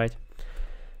 All right,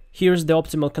 here's the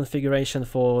optimal configuration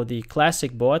for the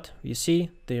classic bot. You see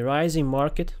the rising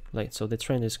market, so the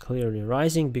trend is clearly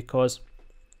rising because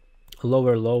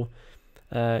lower low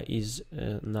is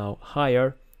now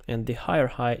higher, and the higher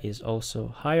high is also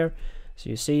higher. So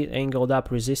you see angled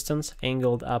up resistance,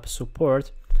 angled up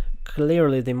support.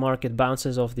 Clearly the market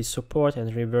bounces off the support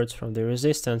and reverts from the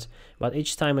resistance, but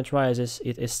each time it rises,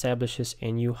 it establishes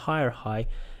a new higher high.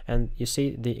 And you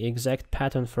see the exact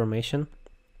pattern formation.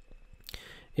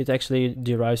 It actually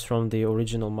derives from the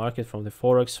original market, from the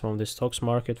Forex, from the stocks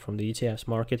market, from the ETFs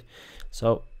market.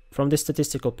 So from the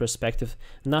statistical perspective,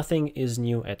 nothing is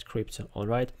new at crypto. All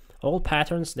right, all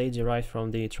patterns, they derive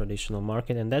from the traditional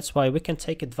market, and that's why we can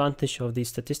take advantage of the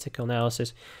statistical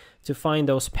analysis to find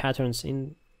those patterns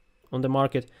on the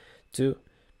market to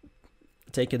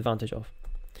take advantage of.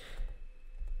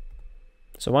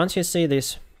 So once you see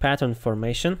this pattern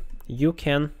formation, you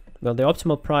can Well, the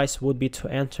optimal price would be to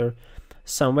enter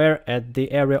somewhere at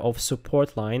the area of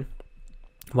support line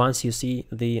once you see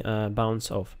the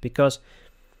bounce off. Because,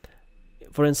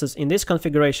 for instance, in this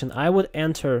configuration, I would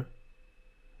enter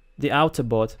the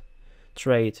autobot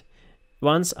trade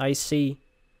once I see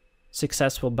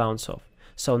successful bounce off.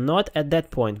 So not at that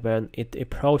point when it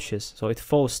approaches, so it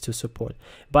falls to support,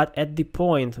 but at the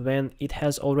point when it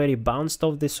has already bounced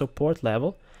off the support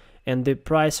level and the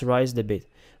price rised a bit.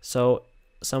 So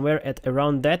somewhere at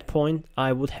around that point,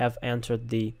 I would have entered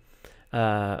the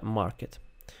market.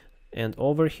 And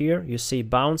over here, you see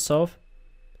bounce off.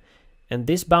 And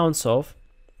this bounce off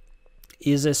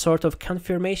is a sort of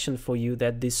confirmation for you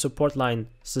that this support line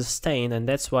sustained, and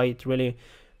that's why it really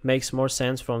makes more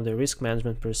sense from the risk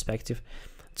management perspective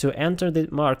to enter the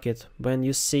market when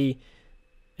you see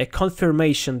a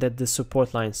confirmation that the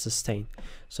support line sustained.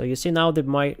 So you see now the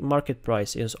market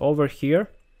price is over here,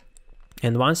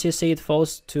 and once you see it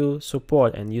falls to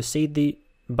support and you see the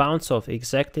bounce off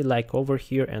exactly like over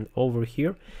here and over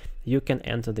here, you can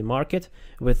enter the market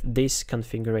with this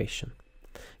configuration.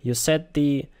 You set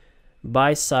the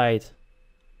buy side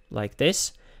like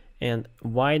this and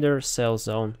wider sell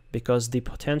zone, because the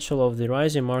potential of the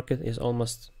rising market is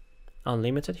almost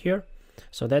unlimited here.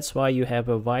 So that's why you have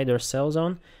a wider sell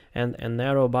zone and a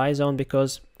narrow buy zone,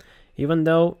 because even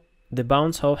though the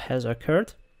bounce off has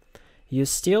occurred, you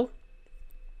still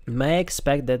may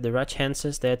expect that there are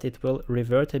chances that it will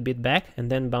revert a bit back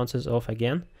and then bounces off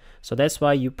again. So that's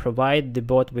why you provide the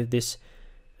bot with this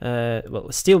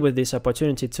still with this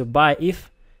opportunity to buy if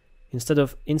instead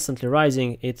of instantly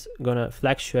rising, it's gonna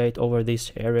fluctuate over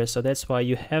this area. So that's why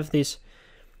you have these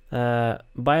buy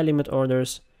limit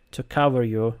orders to cover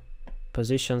your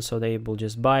position, so they will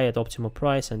just buy at optimal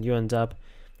price and you end up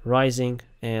rising,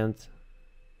 and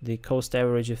the cost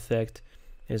average effect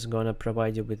is gonna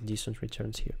provide you with decent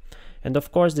returns here. And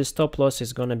of course, the stop loss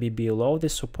is gonna be below the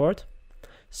support,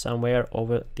 somewhere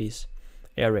over this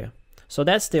area. So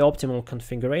that's the optimal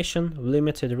configuration,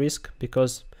 limited risk,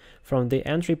 because from the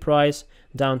entry price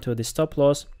down to the stop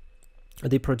loss,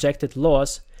 the projected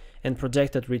loss and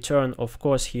projected return, of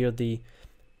course here the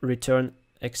return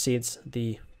exceeds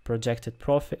the projected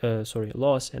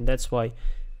loss, and that's why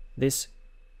this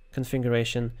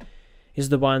configuration is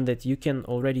the one that you can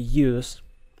already use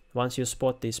once you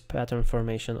spot this pattern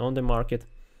formation on the market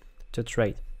to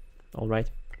trade. All right.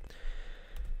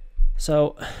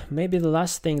 So maybe the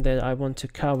last thing that I want to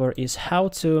cover is how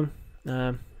to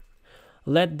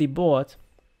let the bot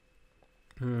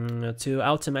to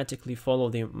automatically follow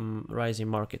the rising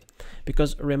market.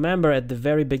 Because remember, at the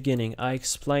very beginning I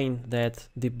explained that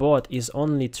the bot is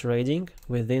only trading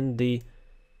within the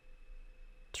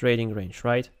trading range,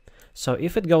 right? So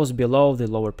if it goes below the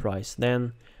lower price,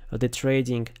 then the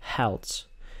trading halts,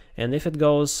 and if it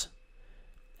goes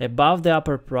above the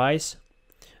upper price,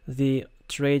 the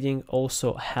trading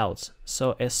also halts.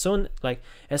 So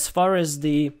as far as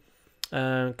the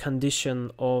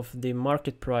condition of the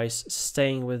market price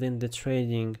staying within the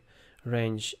trading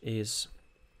range is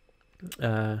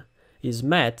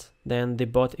met, then the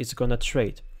bot is gonna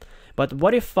trade. But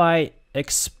what if I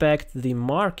expect the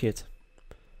market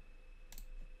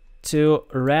to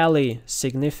rally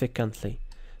significantly?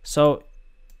 So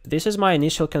this is my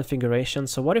initial configuration.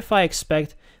 So what if I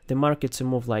expect the market to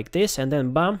move like this, and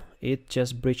then bam, it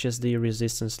just breaches the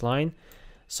resistance line?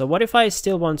 So what if I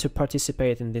still want to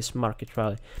participate in this market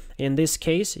rally? In this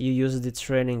case, you use the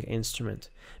trading instrument,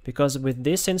 because with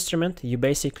this instrument, you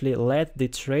basically let the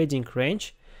trading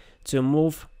range to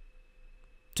move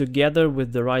together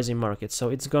with the rising market. So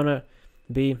it's gonna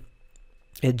be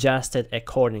adjusted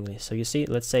accordingly. So you see,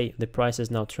 let's say the price is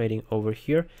now trading over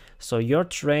here. So your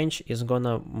range is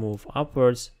gonna move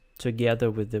upwards together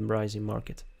with the rising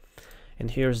market.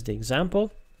 And here's the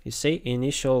example. You see,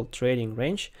 initial trading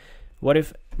range. What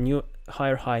if new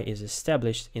higher high is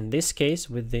established? In this case,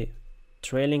 with the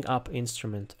trailing up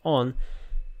instrument on,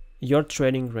 your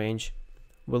trading range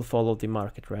will follow the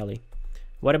market rally.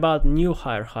 What about new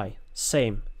higher high?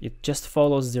 Same, it just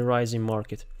follows the rising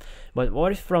market. But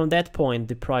what if from that point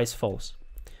the price falls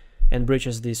and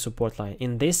breaches the support line?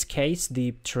 In this case,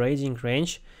 the trading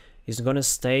range is gonna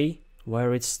stay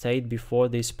where it stayed before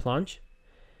this plunge,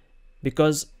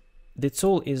 because the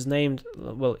tool is named,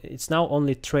 well, it's now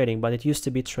only trading, but it used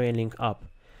to be trailing up,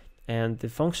 and the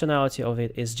functionality of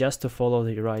it is just to follow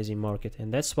the rising market.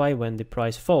 And that's why when the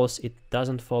price falls, it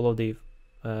doesn't follow the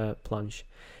plunge.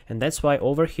 And that's why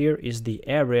over here is the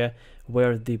area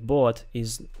where the bot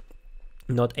is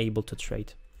not able to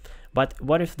trade. But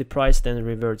what if the price then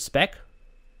reverts back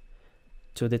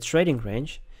to the trading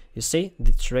range? You see,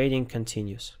 the trading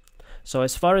continues. So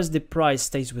as far as the price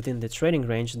stays within the trading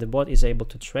range, the bot is able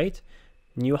to trade.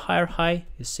 New higher high,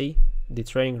 you see, the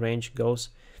trading range goes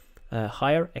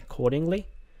higher accordingly.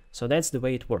 So that's the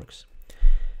way it works.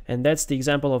 And that's the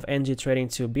example of NG trading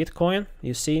to Bitcoin.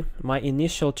 You see, my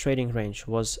initial trading range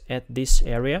was at this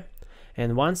area.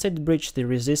 And once it breached the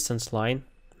resistance line,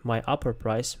 my upper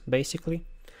price basically,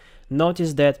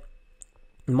 notice that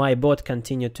my bot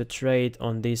continued to trade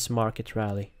on this market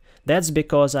rally. That's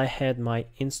because I had my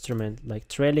instrument, like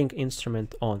trailing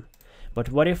instrument on. But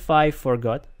what if I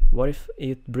forgot? What if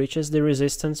it breaches the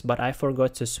resistance, but I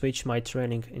forgot to switch my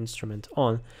trailing instrument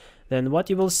on? Then what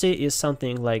you will see is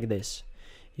something like this.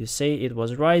 You see it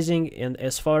was rising, and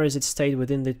as far as it stayed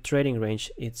within the trading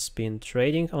range, it's been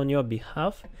trading on your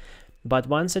behalf. But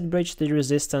once it breached the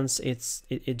resistance,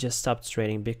 it just stopped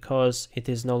trading because it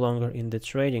is no longer in the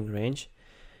trading range.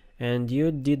 And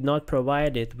you did not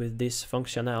provide it with this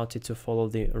functionality to follow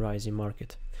the rising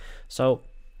market. So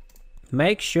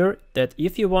make sure that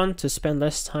if you want to spend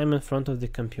less time in front of the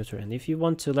computer, and if you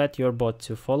want to let your bot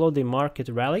to follow the market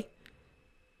rally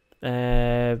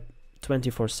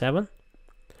 24/7,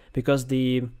 because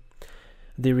the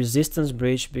resistance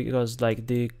breach, because like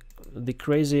the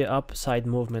crazy upside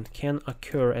movement can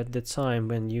occur at the time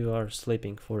when you are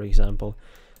sleeping, for example.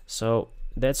 So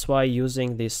that's why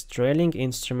using this trailing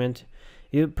instrument,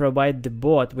 you provide the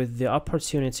bot with the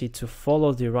opportunity to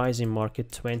follow the rising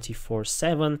market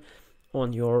 24/7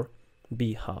 on your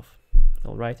behalf.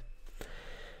 All right.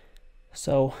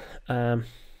 So I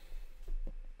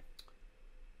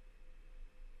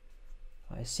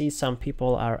see some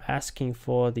people are asking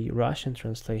for the Russian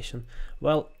translation.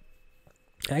 Well,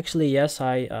 actually, yes,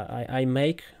 I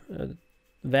make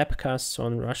webcasts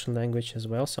on Russian language as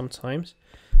well sometimes.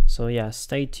 So yeah,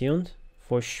 stay tuned.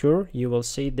 For sure, you will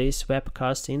see this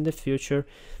webcast in the future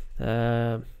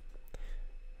on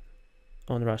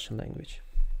Russian language.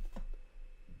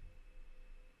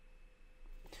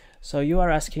 So you are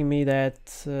asking me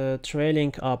that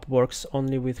trailing up works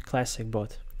only with classic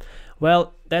bot.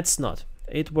 Well, that's not.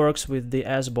 It works with the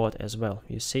S-bot as well,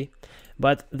 you see.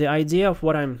 But the idea of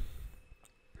what I'm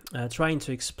trying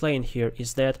to explain here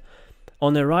is that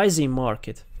on a rising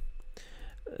market,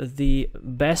 the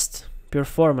best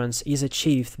performance is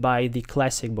achieved by the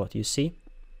classic bot, you see.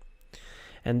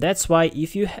 And that's why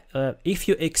if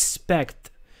you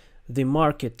expect the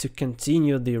market to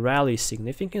continue the rally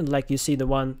significant, like you see the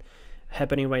one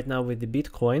happening right now with the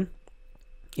Bitcoin,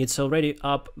 it's already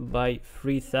up by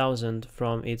 3,000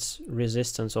 from its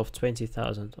resistance of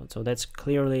 20,000. So that's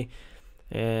clearly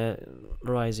a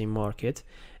rising market.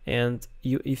 And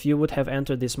if you would have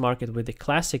entered this market with the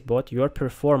classic bot, your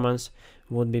performance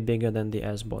would be bigger than the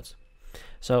S bots.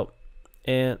 So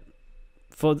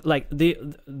for like the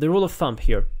rule of thumb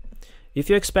here, if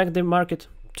you expect the market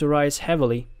to rise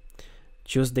heavily,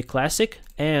 choose the classic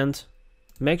and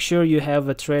make sure you have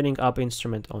a trading up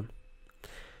instrument on.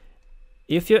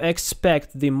 If you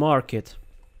expect the market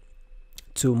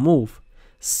to move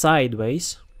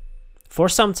sideways for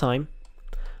some time,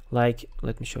 like,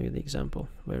 let me show you the example.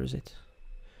 Where is it?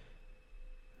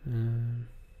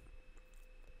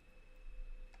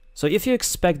 So if you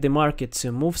expect the market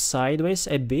to move sideways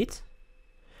a bit,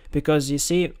 because you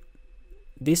see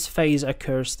this phase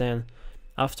occurs then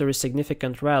after a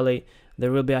significant rally,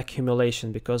 there will be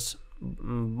accumulation because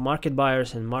market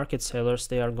buyers and market sellers,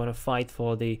 they are going to fight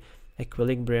for the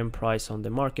equilibrium price on the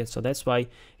market. So that's why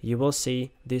you will see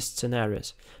these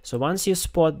scenarios. So once you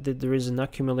spot that there is an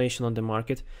accumulation on the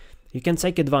market, you can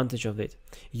take advantage of it.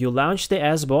 You launch the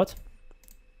S-bot,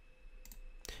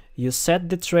 you set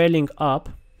the trailing up.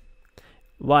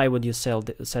 Why would you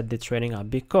set the trailing up?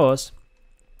 Because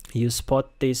you spot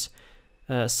this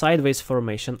sideways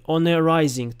formation on a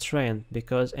rising trend,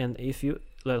 because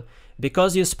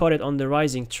you spot it on the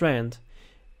rising trend,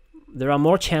 there are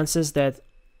more chances that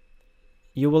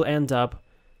you will end up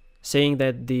saying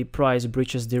that the price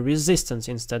breaches the resistance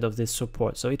instead of the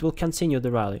support, so it will continue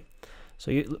the rally.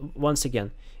 So once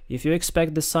again, if you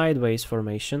expect the sideways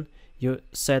formation, you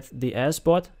set the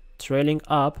S-bot trailing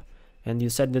up, and you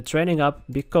set the trailing up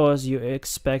because you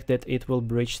expect that it will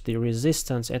breach the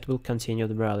resistance and will continue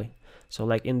the rally. So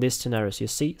like in this scenario, you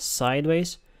see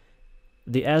sideways,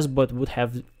 the S-bot would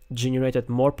have generated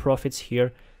more profits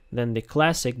here than the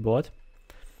classic bot.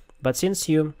 But since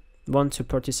you want to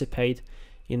participate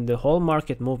in the whole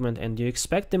market movement and you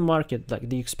expect the market,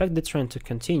 like you expect the trend to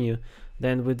continue,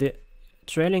 then with the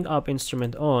trailing up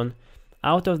instrument on,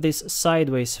 out of this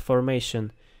sideways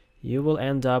formation, you will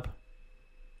end up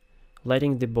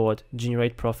letting the bot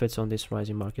generate profits on this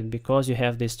rising market because you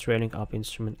have this trailing up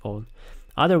instrument on.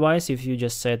 Otherwise, if you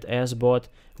just set S-bot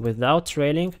without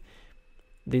trailing,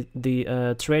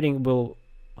 the trading will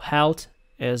halt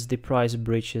as the price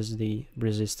breaches the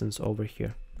resistance over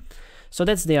here. So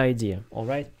that's the idea, all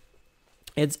right?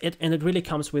 And it really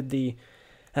comes with the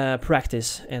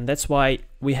practice, and that's why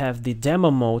we have the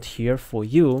demo mode here for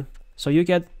you, so you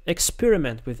can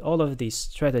experiment with all of these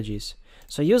strategies.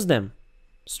 So use them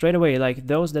straight away, like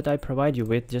those that I provide you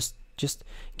with. Just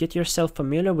get yourself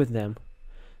familiar with them,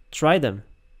 try them,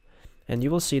 and you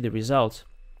will see the results.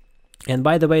 And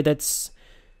by the way,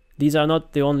 these are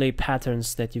not the only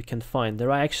patterns that you can find.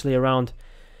 There are actually around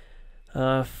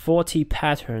 40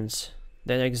 patterns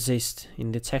that exist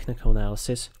in the technical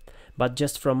analysis, but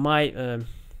just from my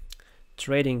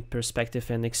trading perspective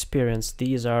and experience,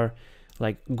 these are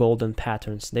like golden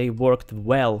patterns. They worked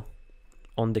well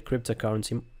on the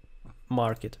cryptocurrency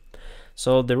market.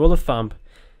 So the rule of thumb,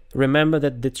 remember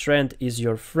that the trend is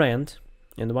your friend,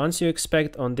 and once you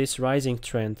expect on this rising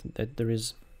trend that there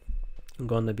is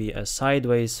gonna be a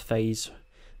sideways phase,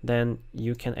 then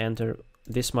you can enter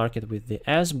this market with the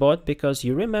S-bot, because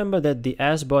you remember that the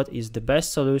S-bot is the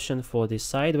best solution for the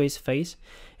sideways phase,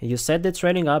 and you set the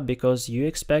trading up because you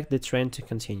expect the trend to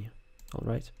continue. All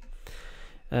right.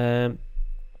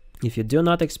 If you do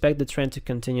not expect the trend to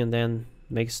continue, then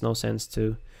makes no sense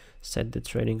to set the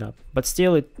trading up. But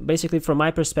still, it basically, from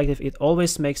my perspective, it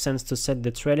always makes sense to set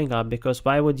the trading up, because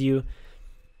why would you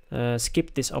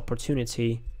skip this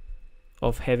opportunity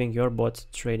of having your bot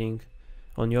trading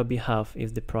on your behalf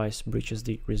if the price breaches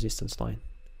the resistance line?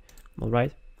 All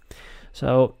right.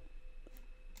 So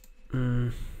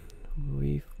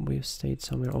we've stayed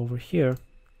somewhere over here.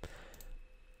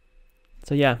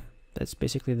 So yeah, that's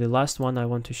basically the last one I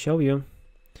want to show you.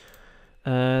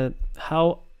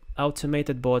 How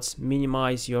automated bots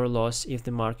minimize your loss if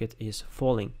the market is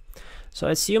falling. So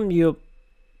assume you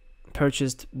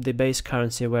purchased the base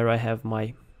currency where I have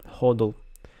my hodl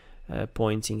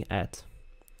pointing at,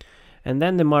 and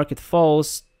then the market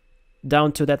falls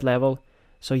down to that level,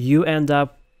 so you end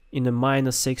up in a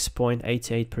minus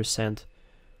 6.88%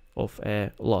 of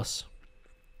a loss.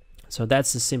 So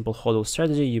that's a simple hodl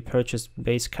strategy. You purchase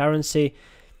base currency,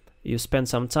 you spend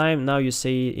some time, now you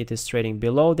see it is trading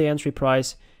below the entry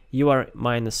price, you are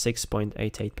minus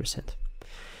 6.88%.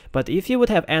 But if you would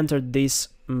have entered this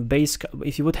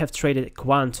if you would have traded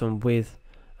quantum with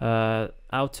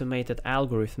automated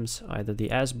algorithms, either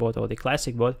the S-bot or the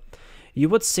classic bot, you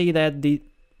would see that the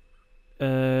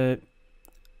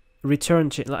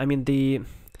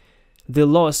the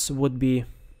loss would be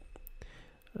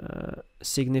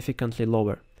significantly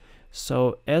lower.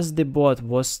 So as the bot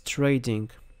was trading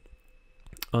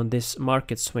on this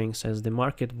market swings, as the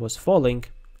market was falling,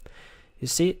 you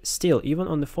see, still, even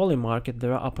on the falling market,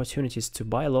 there are opportunities to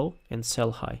buy low and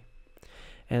sell high.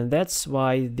 And that's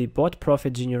why the bot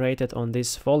profit generated on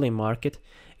this falling market,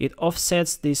 it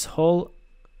offsets this whole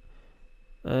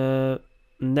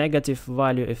negative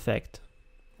value effect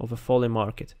of a falling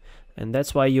market. And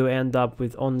that's why you end up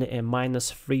with only a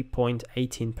minus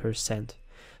 3.18%.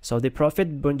 So the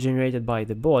profit generated by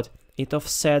the bot, it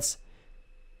offsets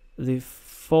the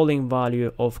falling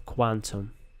value of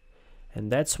quantum. And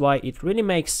that's why it really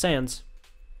makes sense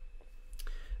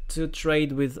to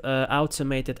trade with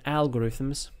automated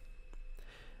algorithms,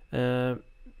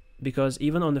 because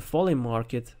even on the falling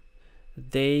market,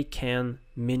 they can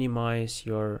minimize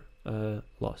your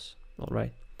loss. All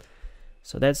right.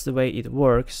 So that's the way it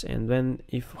works. And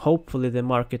if hopefully the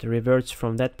market reverts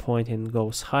from that point and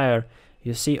goes higher,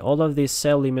 you see all of these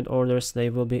sell limit orders, they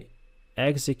will be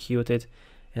executed,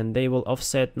 and they will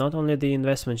offset not only the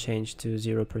investment change to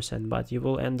 0%, but you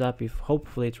will end up, if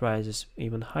hopefully it rises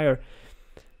even higher,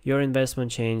 your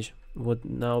investment change would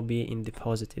now be in the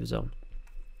positive zone.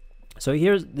 So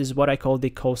here is what I call the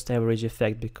cost average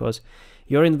effect, because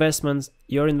your investment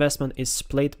is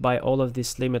split by all of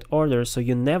these limit orders, so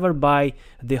you never buy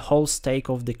the whole stake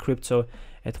of the crypto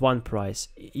at one price.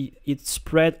 It's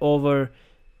spread over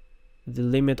the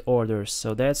limit orders.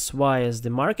 So that's why as the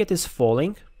market is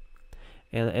falling,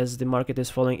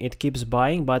 it keeps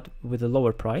buying, but with a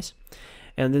lower price.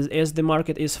 And as the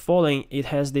market is falling, it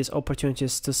has these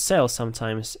opportunities to sell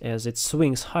sometimes as it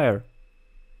swings higher.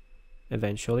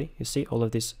 Eventually, you see all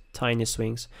of these tiny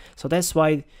swings. So that's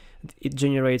why it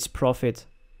generates profit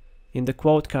in the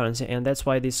quote currency, and that's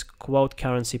why this quote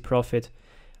currency profit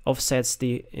offsets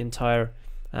the entire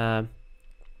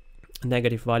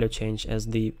negative value change as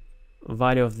the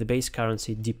value of the base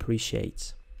currency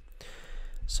depreciates.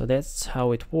 So that's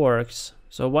how it works.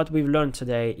 So what we've learned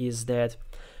today is that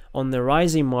on the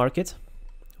rising market,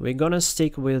 we're gonna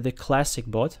stick with the classic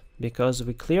bot, because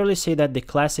we clearly see that the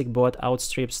classic bot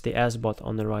outstrips the S-bot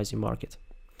on the rising market.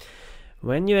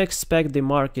 when you expect the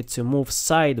market to move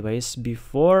sideways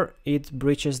before it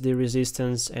breaches the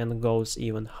resistance and goes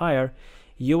even higher,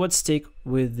 you would stick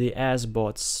with the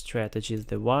as-bought strategy,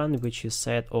 the one which is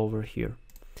set over here.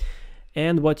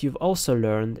 And what you've also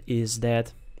learned is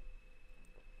that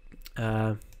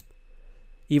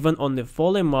even on the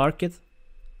falling market,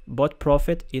 bought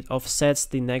profit, it offsets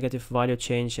the negative value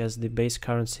change as the base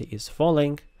currency is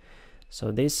falling.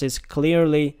 So this is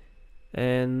clearly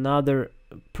another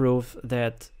proof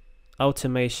that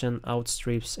automation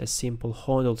outstrips a simple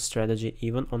hodl strategy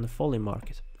even on the falling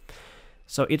market.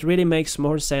 So it really makes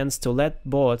more sense to let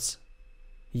bots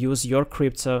use your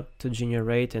crypto to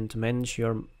generate and to manage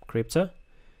your crypto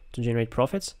to generate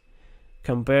profits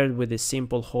compared with the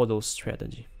simple hodl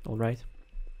strategy. All right,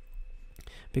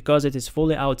 because it is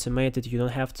fully automated, you don't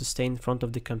have to stay in front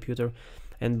of the computer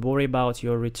and worry about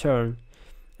your return,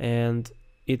 and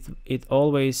it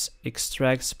always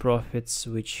extracts profits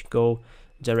which go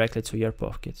directly to your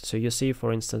pocket. So you see,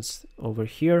 for instance, over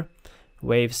here,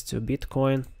 waves to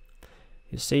Bitcoin,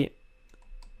 you see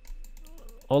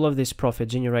all of this profit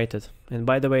generated. And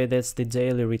by the way, that's the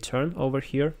daily return over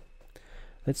here.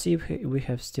 Let's see if we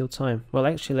have still time. Well,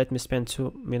 actually, let me spend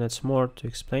 2 minutes more to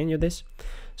explain you this.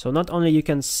 So not only you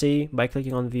can see by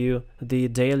clicking on view the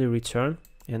daily return,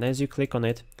 and as you click on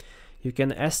it, you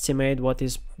can estimate what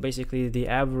is basically the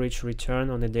average return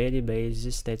on a daily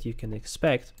basis that you can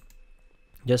expect.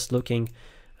 Just looking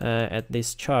at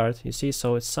this chart, you see,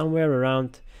 so it's somewhere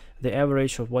around the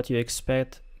average of what you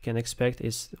can expect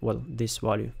is, well, this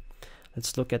value.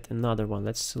 Let's look at another one.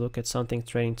 Let's look at something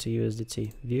trading to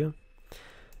USDT view,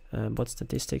 bot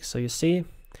statistics. So you see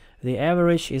the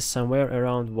average is somewhere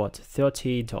around what,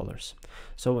 $30.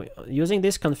 So using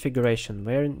this configuration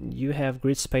where you have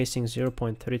grid spacing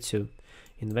 0.32,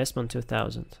 investment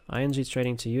 2000, ING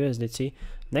trading to USDT,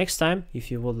 next time if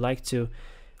you would like to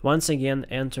once again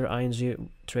enter ING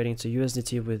trading to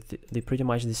USDT with the pretty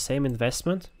much the same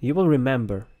investment, you will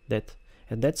remember that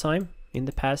at that time in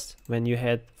the past, when you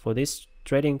had for this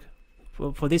trading,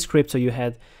 for this crypto, you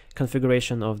had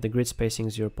configuration of the grid spacing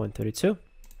 0.32,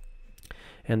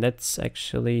 and that's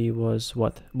actually was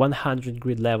what, 100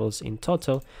 grid levels in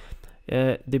total.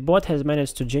 The bot has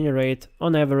managed to generate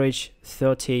on average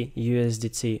 30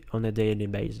 USDT on a daily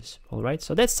basis. All right,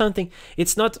 so that's something.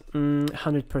 It's not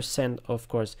 100%, of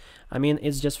course. I mean,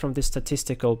 it's just from the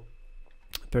statistical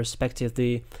perspective,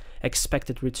 the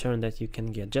expected return that you can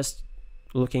get just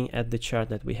looking at the chart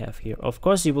that we have here. Of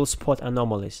course, you will spot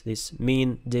anomalies, this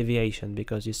mean deviation,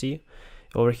 because you see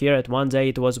over here at one day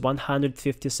it was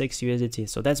 156 USDT.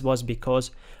 So that was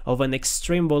because of an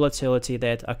extreme volatility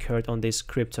that occurred on this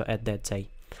crypto at that day.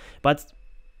 But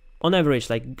on average,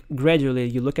 like gradually,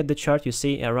 you look at the chart, you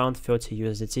see around 30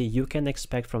 USDT you can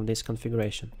expect from this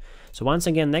configuration. So once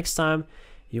again, next time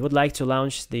you would like to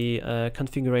launch the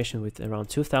configuration with around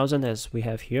 2000 as we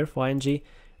have here for ING,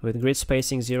 with grid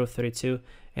spacing 0.32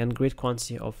 and grid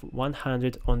quantity of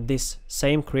 100 on this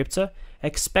same crypto,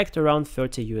 expect around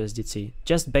 30 USDT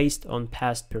just based on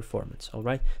past performance. All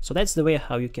right, so that's the way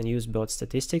how you can use bot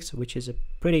statistics, which is a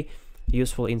pretty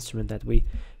useful instrument that we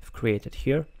have created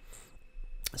here.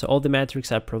 So all the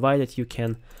metrics are provided. You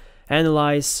can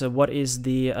analyze what is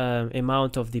the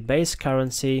amount of the base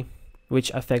currency which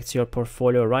affects your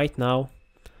portfolio right now.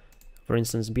 For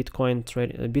instance, BitTorrent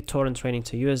trading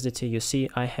to USDT, you see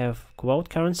I have quote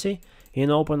currency in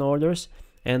open orders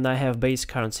and I have base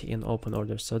currency in open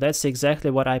orders. So that's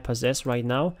exactly what I possess right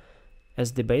now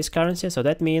as the base currency. So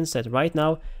that means that right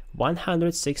now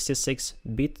 166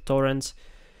 BitTorrents,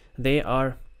 they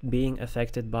are being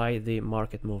affected by the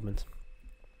market movement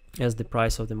as the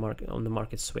price of the market on the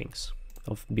market swings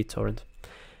of BitTorrent.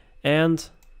 And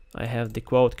I have the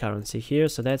quote currency here,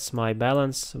 so that's my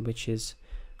balance which is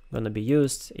gonna be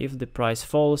used if the price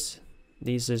falls.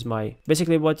 This is my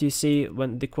basically what you see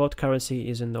when the quote currency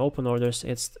is in the open orders,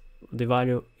 it's the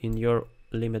value in your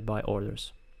limit buy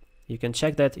orders. You can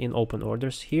check that in open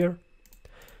orders here,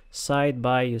 side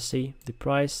by, you see the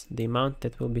price, the amount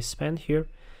that will be spent here.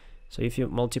 So if you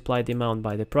multiply the amount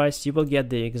by the price, you will get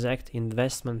the exact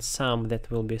investment sum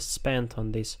that will be spent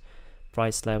on this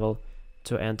price level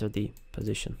to enter the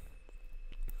position.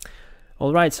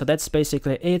 All right, so that's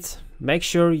basically it. Make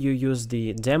sure you use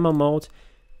the demo mode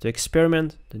to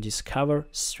experiment, to discover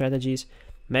strategies.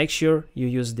 Make sure you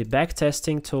use the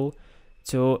backtesting tool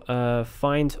to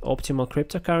find optimal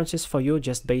cryptocurrencies for you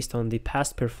just based on the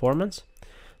past performance.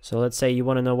 So let's say you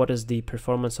want to know what is the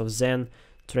performance of Zen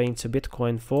trading to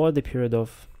Bitcoin for the period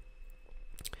of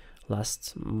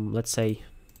let's say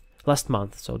last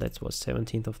month. So that was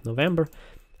 17th of November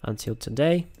until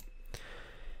today.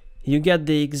 You get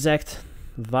the exact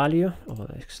value. Oh,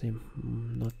 actually,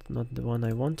 not the one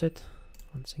I wanted.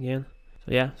 Once again,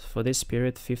 so yeah, for this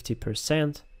period,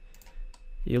 50%.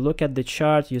 You look at the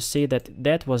chart, you see that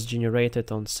that was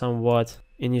generated on somewhat.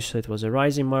 Initially, it was a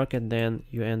rising market, then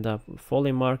you end up with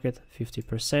falling market,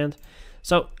 50%.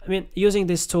 So, I mean, using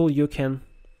this tool, you can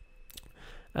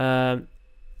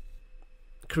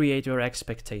create your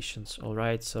expectations, all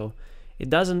right? So it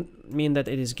doesn't mean that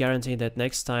it is guaranteed that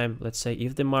next time, let's say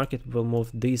if the market will move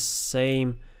this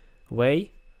same way,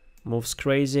 moves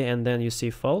crazy, and then you see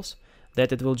falls,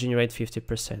 that it will generate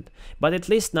 50%. But at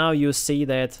least now you see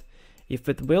that if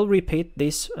it will repeat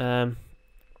this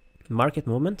market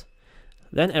movement,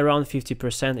 then around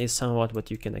 50% is somewhat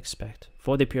what you can expect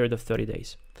for the period of 30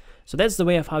 days. So that's the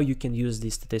way of how you can use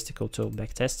this statistical tool,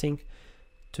 backtesting,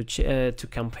 to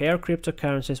compare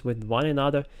cryptocurrencies with one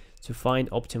another to find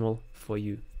optimal for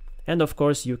you. And of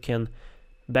course, you can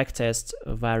backtest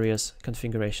various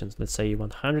configurations. Let's say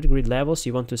 100 grid levels,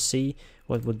 you want to see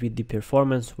what would be the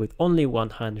performance with only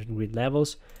 100 grid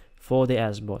levels for the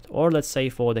SBot, or let's say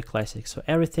for the classic. So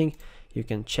everything you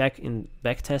can check in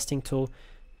backtesting tool,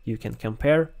 you can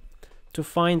compare to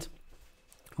find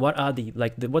what are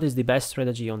what is the best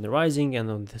strategy on the rising and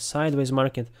on the sideways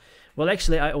market. Well,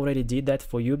 actually, I already did that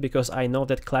for you because I know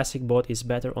that classic bot is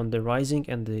better on the rising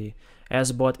and the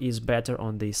SBot is better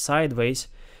on the sideways.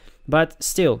 But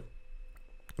still,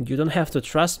 you don't have to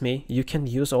trust me. You can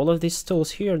use all of these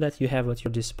tools here that you have at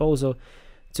your disposal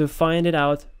to find it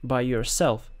out by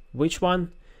yourself. Which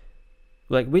one,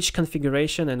 which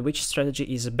configuration and which strategy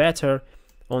is better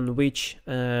on which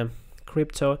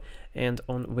crypto and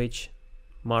on which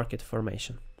market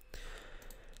formation.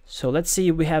 So let's see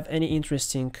if we have any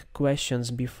interesting questions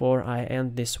before I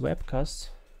end this webcast.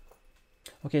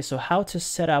 Okay, so how to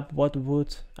set up what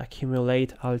would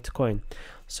accumulate altcoin.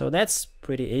 So that's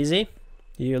pretty easy.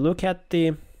 You look at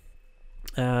the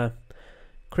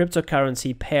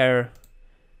cryptocurrency pair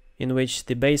in which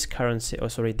the base currency,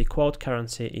 the quote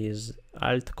currency is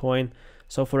altcoin.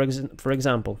 So for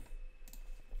example,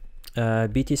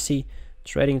 BTC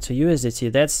trading to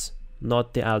USDT, that's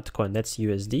not the altcoin, that's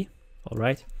USD. All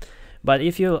right, but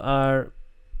if you are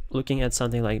looking at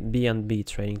something like BNB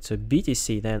trading to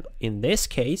BTC, then in this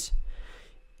case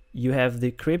you have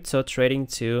the crypto trading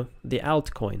to the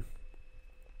altcoin,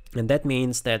 and that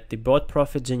means that the bot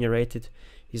profit generated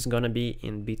is gonna be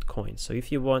in Bitcoin. So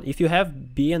if you have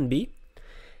BNB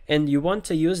and you want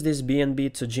to use this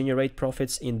BNB to generate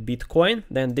profits in Bitcoin,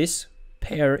 then this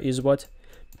pair is what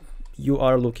you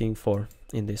are looking for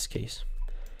in this case.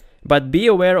 But be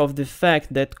aware of the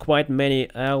fact that quite many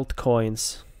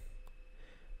altcoins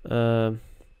that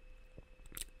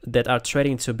are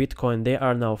trading to Bitcoin, they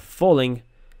are now falling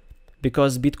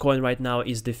because Bitcoin right now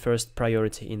is the first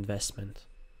priority investment.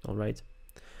 All right,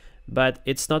 but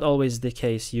it's not always the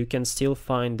case. You can still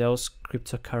find those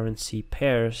cryptocurrency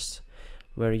pairs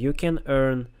where you can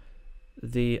earn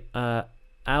the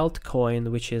altcoin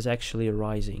which is actually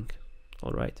rising.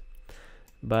 All right,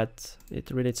 but it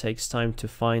really takes time to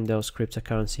find those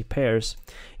cryptocurrency pairs.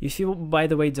 If you, by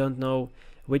the way, don't know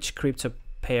which crypto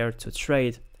pair to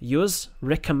trade, use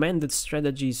recommended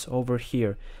strategies over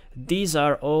here. These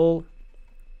are all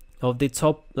of the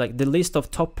top, the list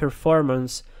of top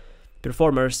performers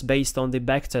based on the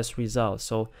backtest results.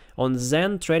 So on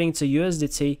Zen trading to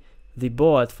USDT, the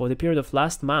bot for the period of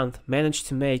last month managed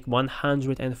to make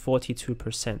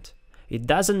 142%. It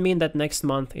doesn't mean that next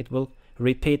month it will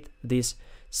repeat this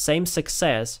same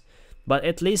success, but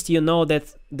at least you know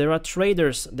that there are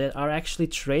traders that are actually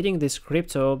trading this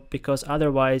crypto, because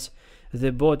otherwise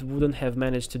the bot wouldn't have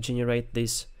managed to generate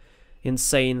this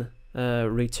insane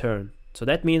return. So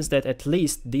that means that at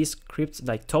least these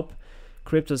top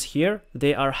cryptos here,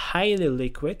 they are highly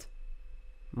liquid,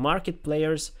 market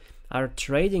players are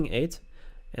trading it,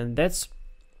 and that's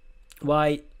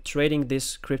why trading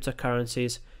these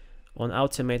cryptocurrencies on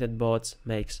automated bots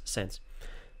makes sense.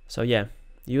 So yeah,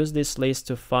 use this list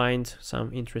to find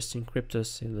some interesting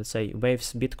cryptos in, let's say,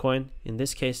 Waves Bitcoin. In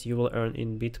this case, you will earn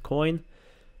in Bitcoin,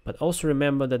 but also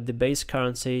remember that the base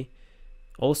currency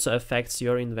also affects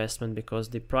your investment, because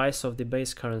the price of the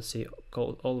base currency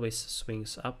always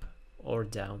swings up or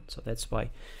down. So that's why,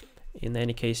 in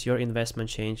any case, your investment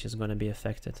change is going to be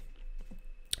affected.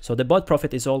 So the bot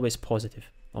profit is always positive,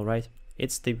 all right?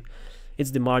 It's the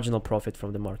marginal profit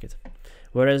from the market.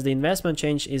 Whereas the investment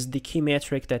change is the key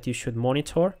metric that you should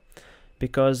monitor,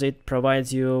 because it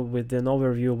provides you with an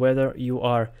overview whether you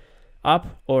are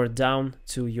up or down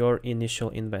to your initial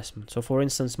investment. So for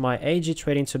instance, my AG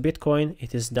trading to Bitcoin,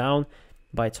 it is down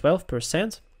by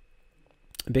 12%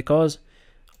 because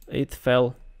it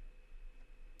fell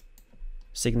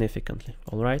significantly.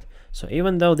 All right, so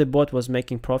even though the bot was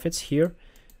making profits here,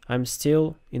 I'm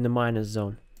still in the minus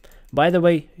zone. By the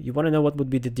way, you want to know what would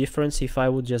be the difference if I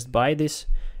would just buy this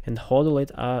and hodl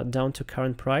it down to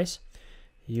current price?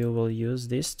 You will use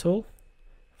this tool,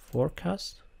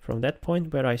 forecast, from that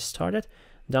point where I started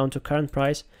down to current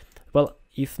price. Well,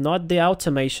 if not the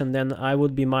automation, then I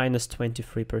would be minus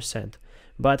 23%.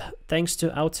 But thanks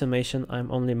to automation,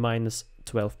 I'm only minus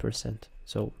 12%.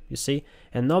 So you see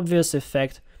an obvious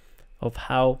effect of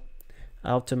how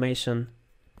automation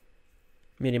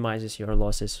minimizes your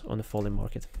losses on a falling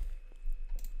market.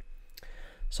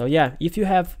 So yeah, if you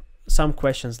have some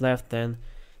questions left, then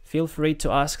feel free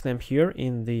to ask them here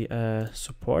in the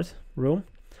support room,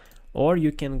 or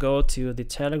you can go to the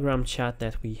Telegram chat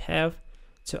that we have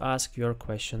to ask your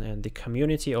question, and the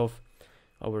community of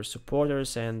our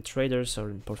supporters and traders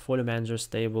or portfolio managers,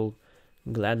 they will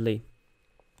gladly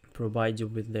provide you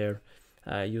with their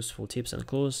useful tips and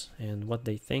clues and what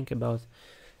they think about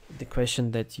the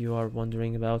question that you are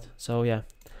wondering about. So yeah,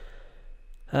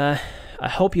 I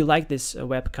hope you like this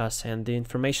webcast and the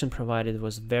information provided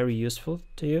was very useful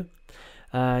to you.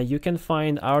 You can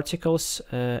find articles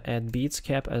at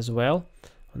Bitsgap as well.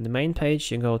 On the main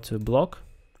page, you go to blog,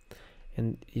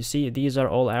 and you see these are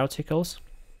all articles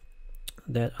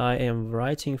that I am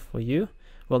writing for you.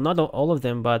 Well, not all of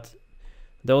them, but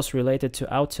those related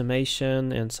to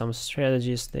automation and some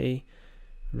strategies, they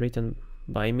written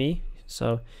by me.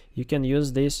 So you can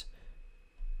use this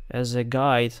as a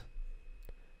guide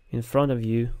in front of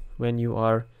you when you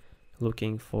are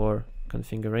looking for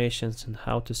configurations and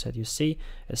how to set. You see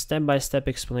a step-by-step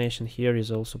explanation here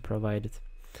is also provided.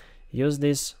 Use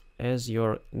this as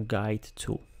your guide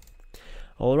tool.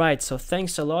 All right, so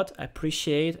thanks a lot, I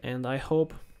appreciate, and I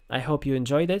hope you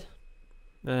enjoyed it.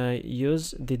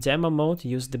 Use the demo mode,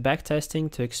 use the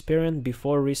backtesting to experiment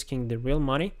before risking the real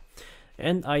money,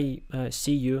 and I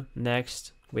see you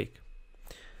next week.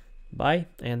 Bye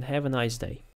and have a nice day.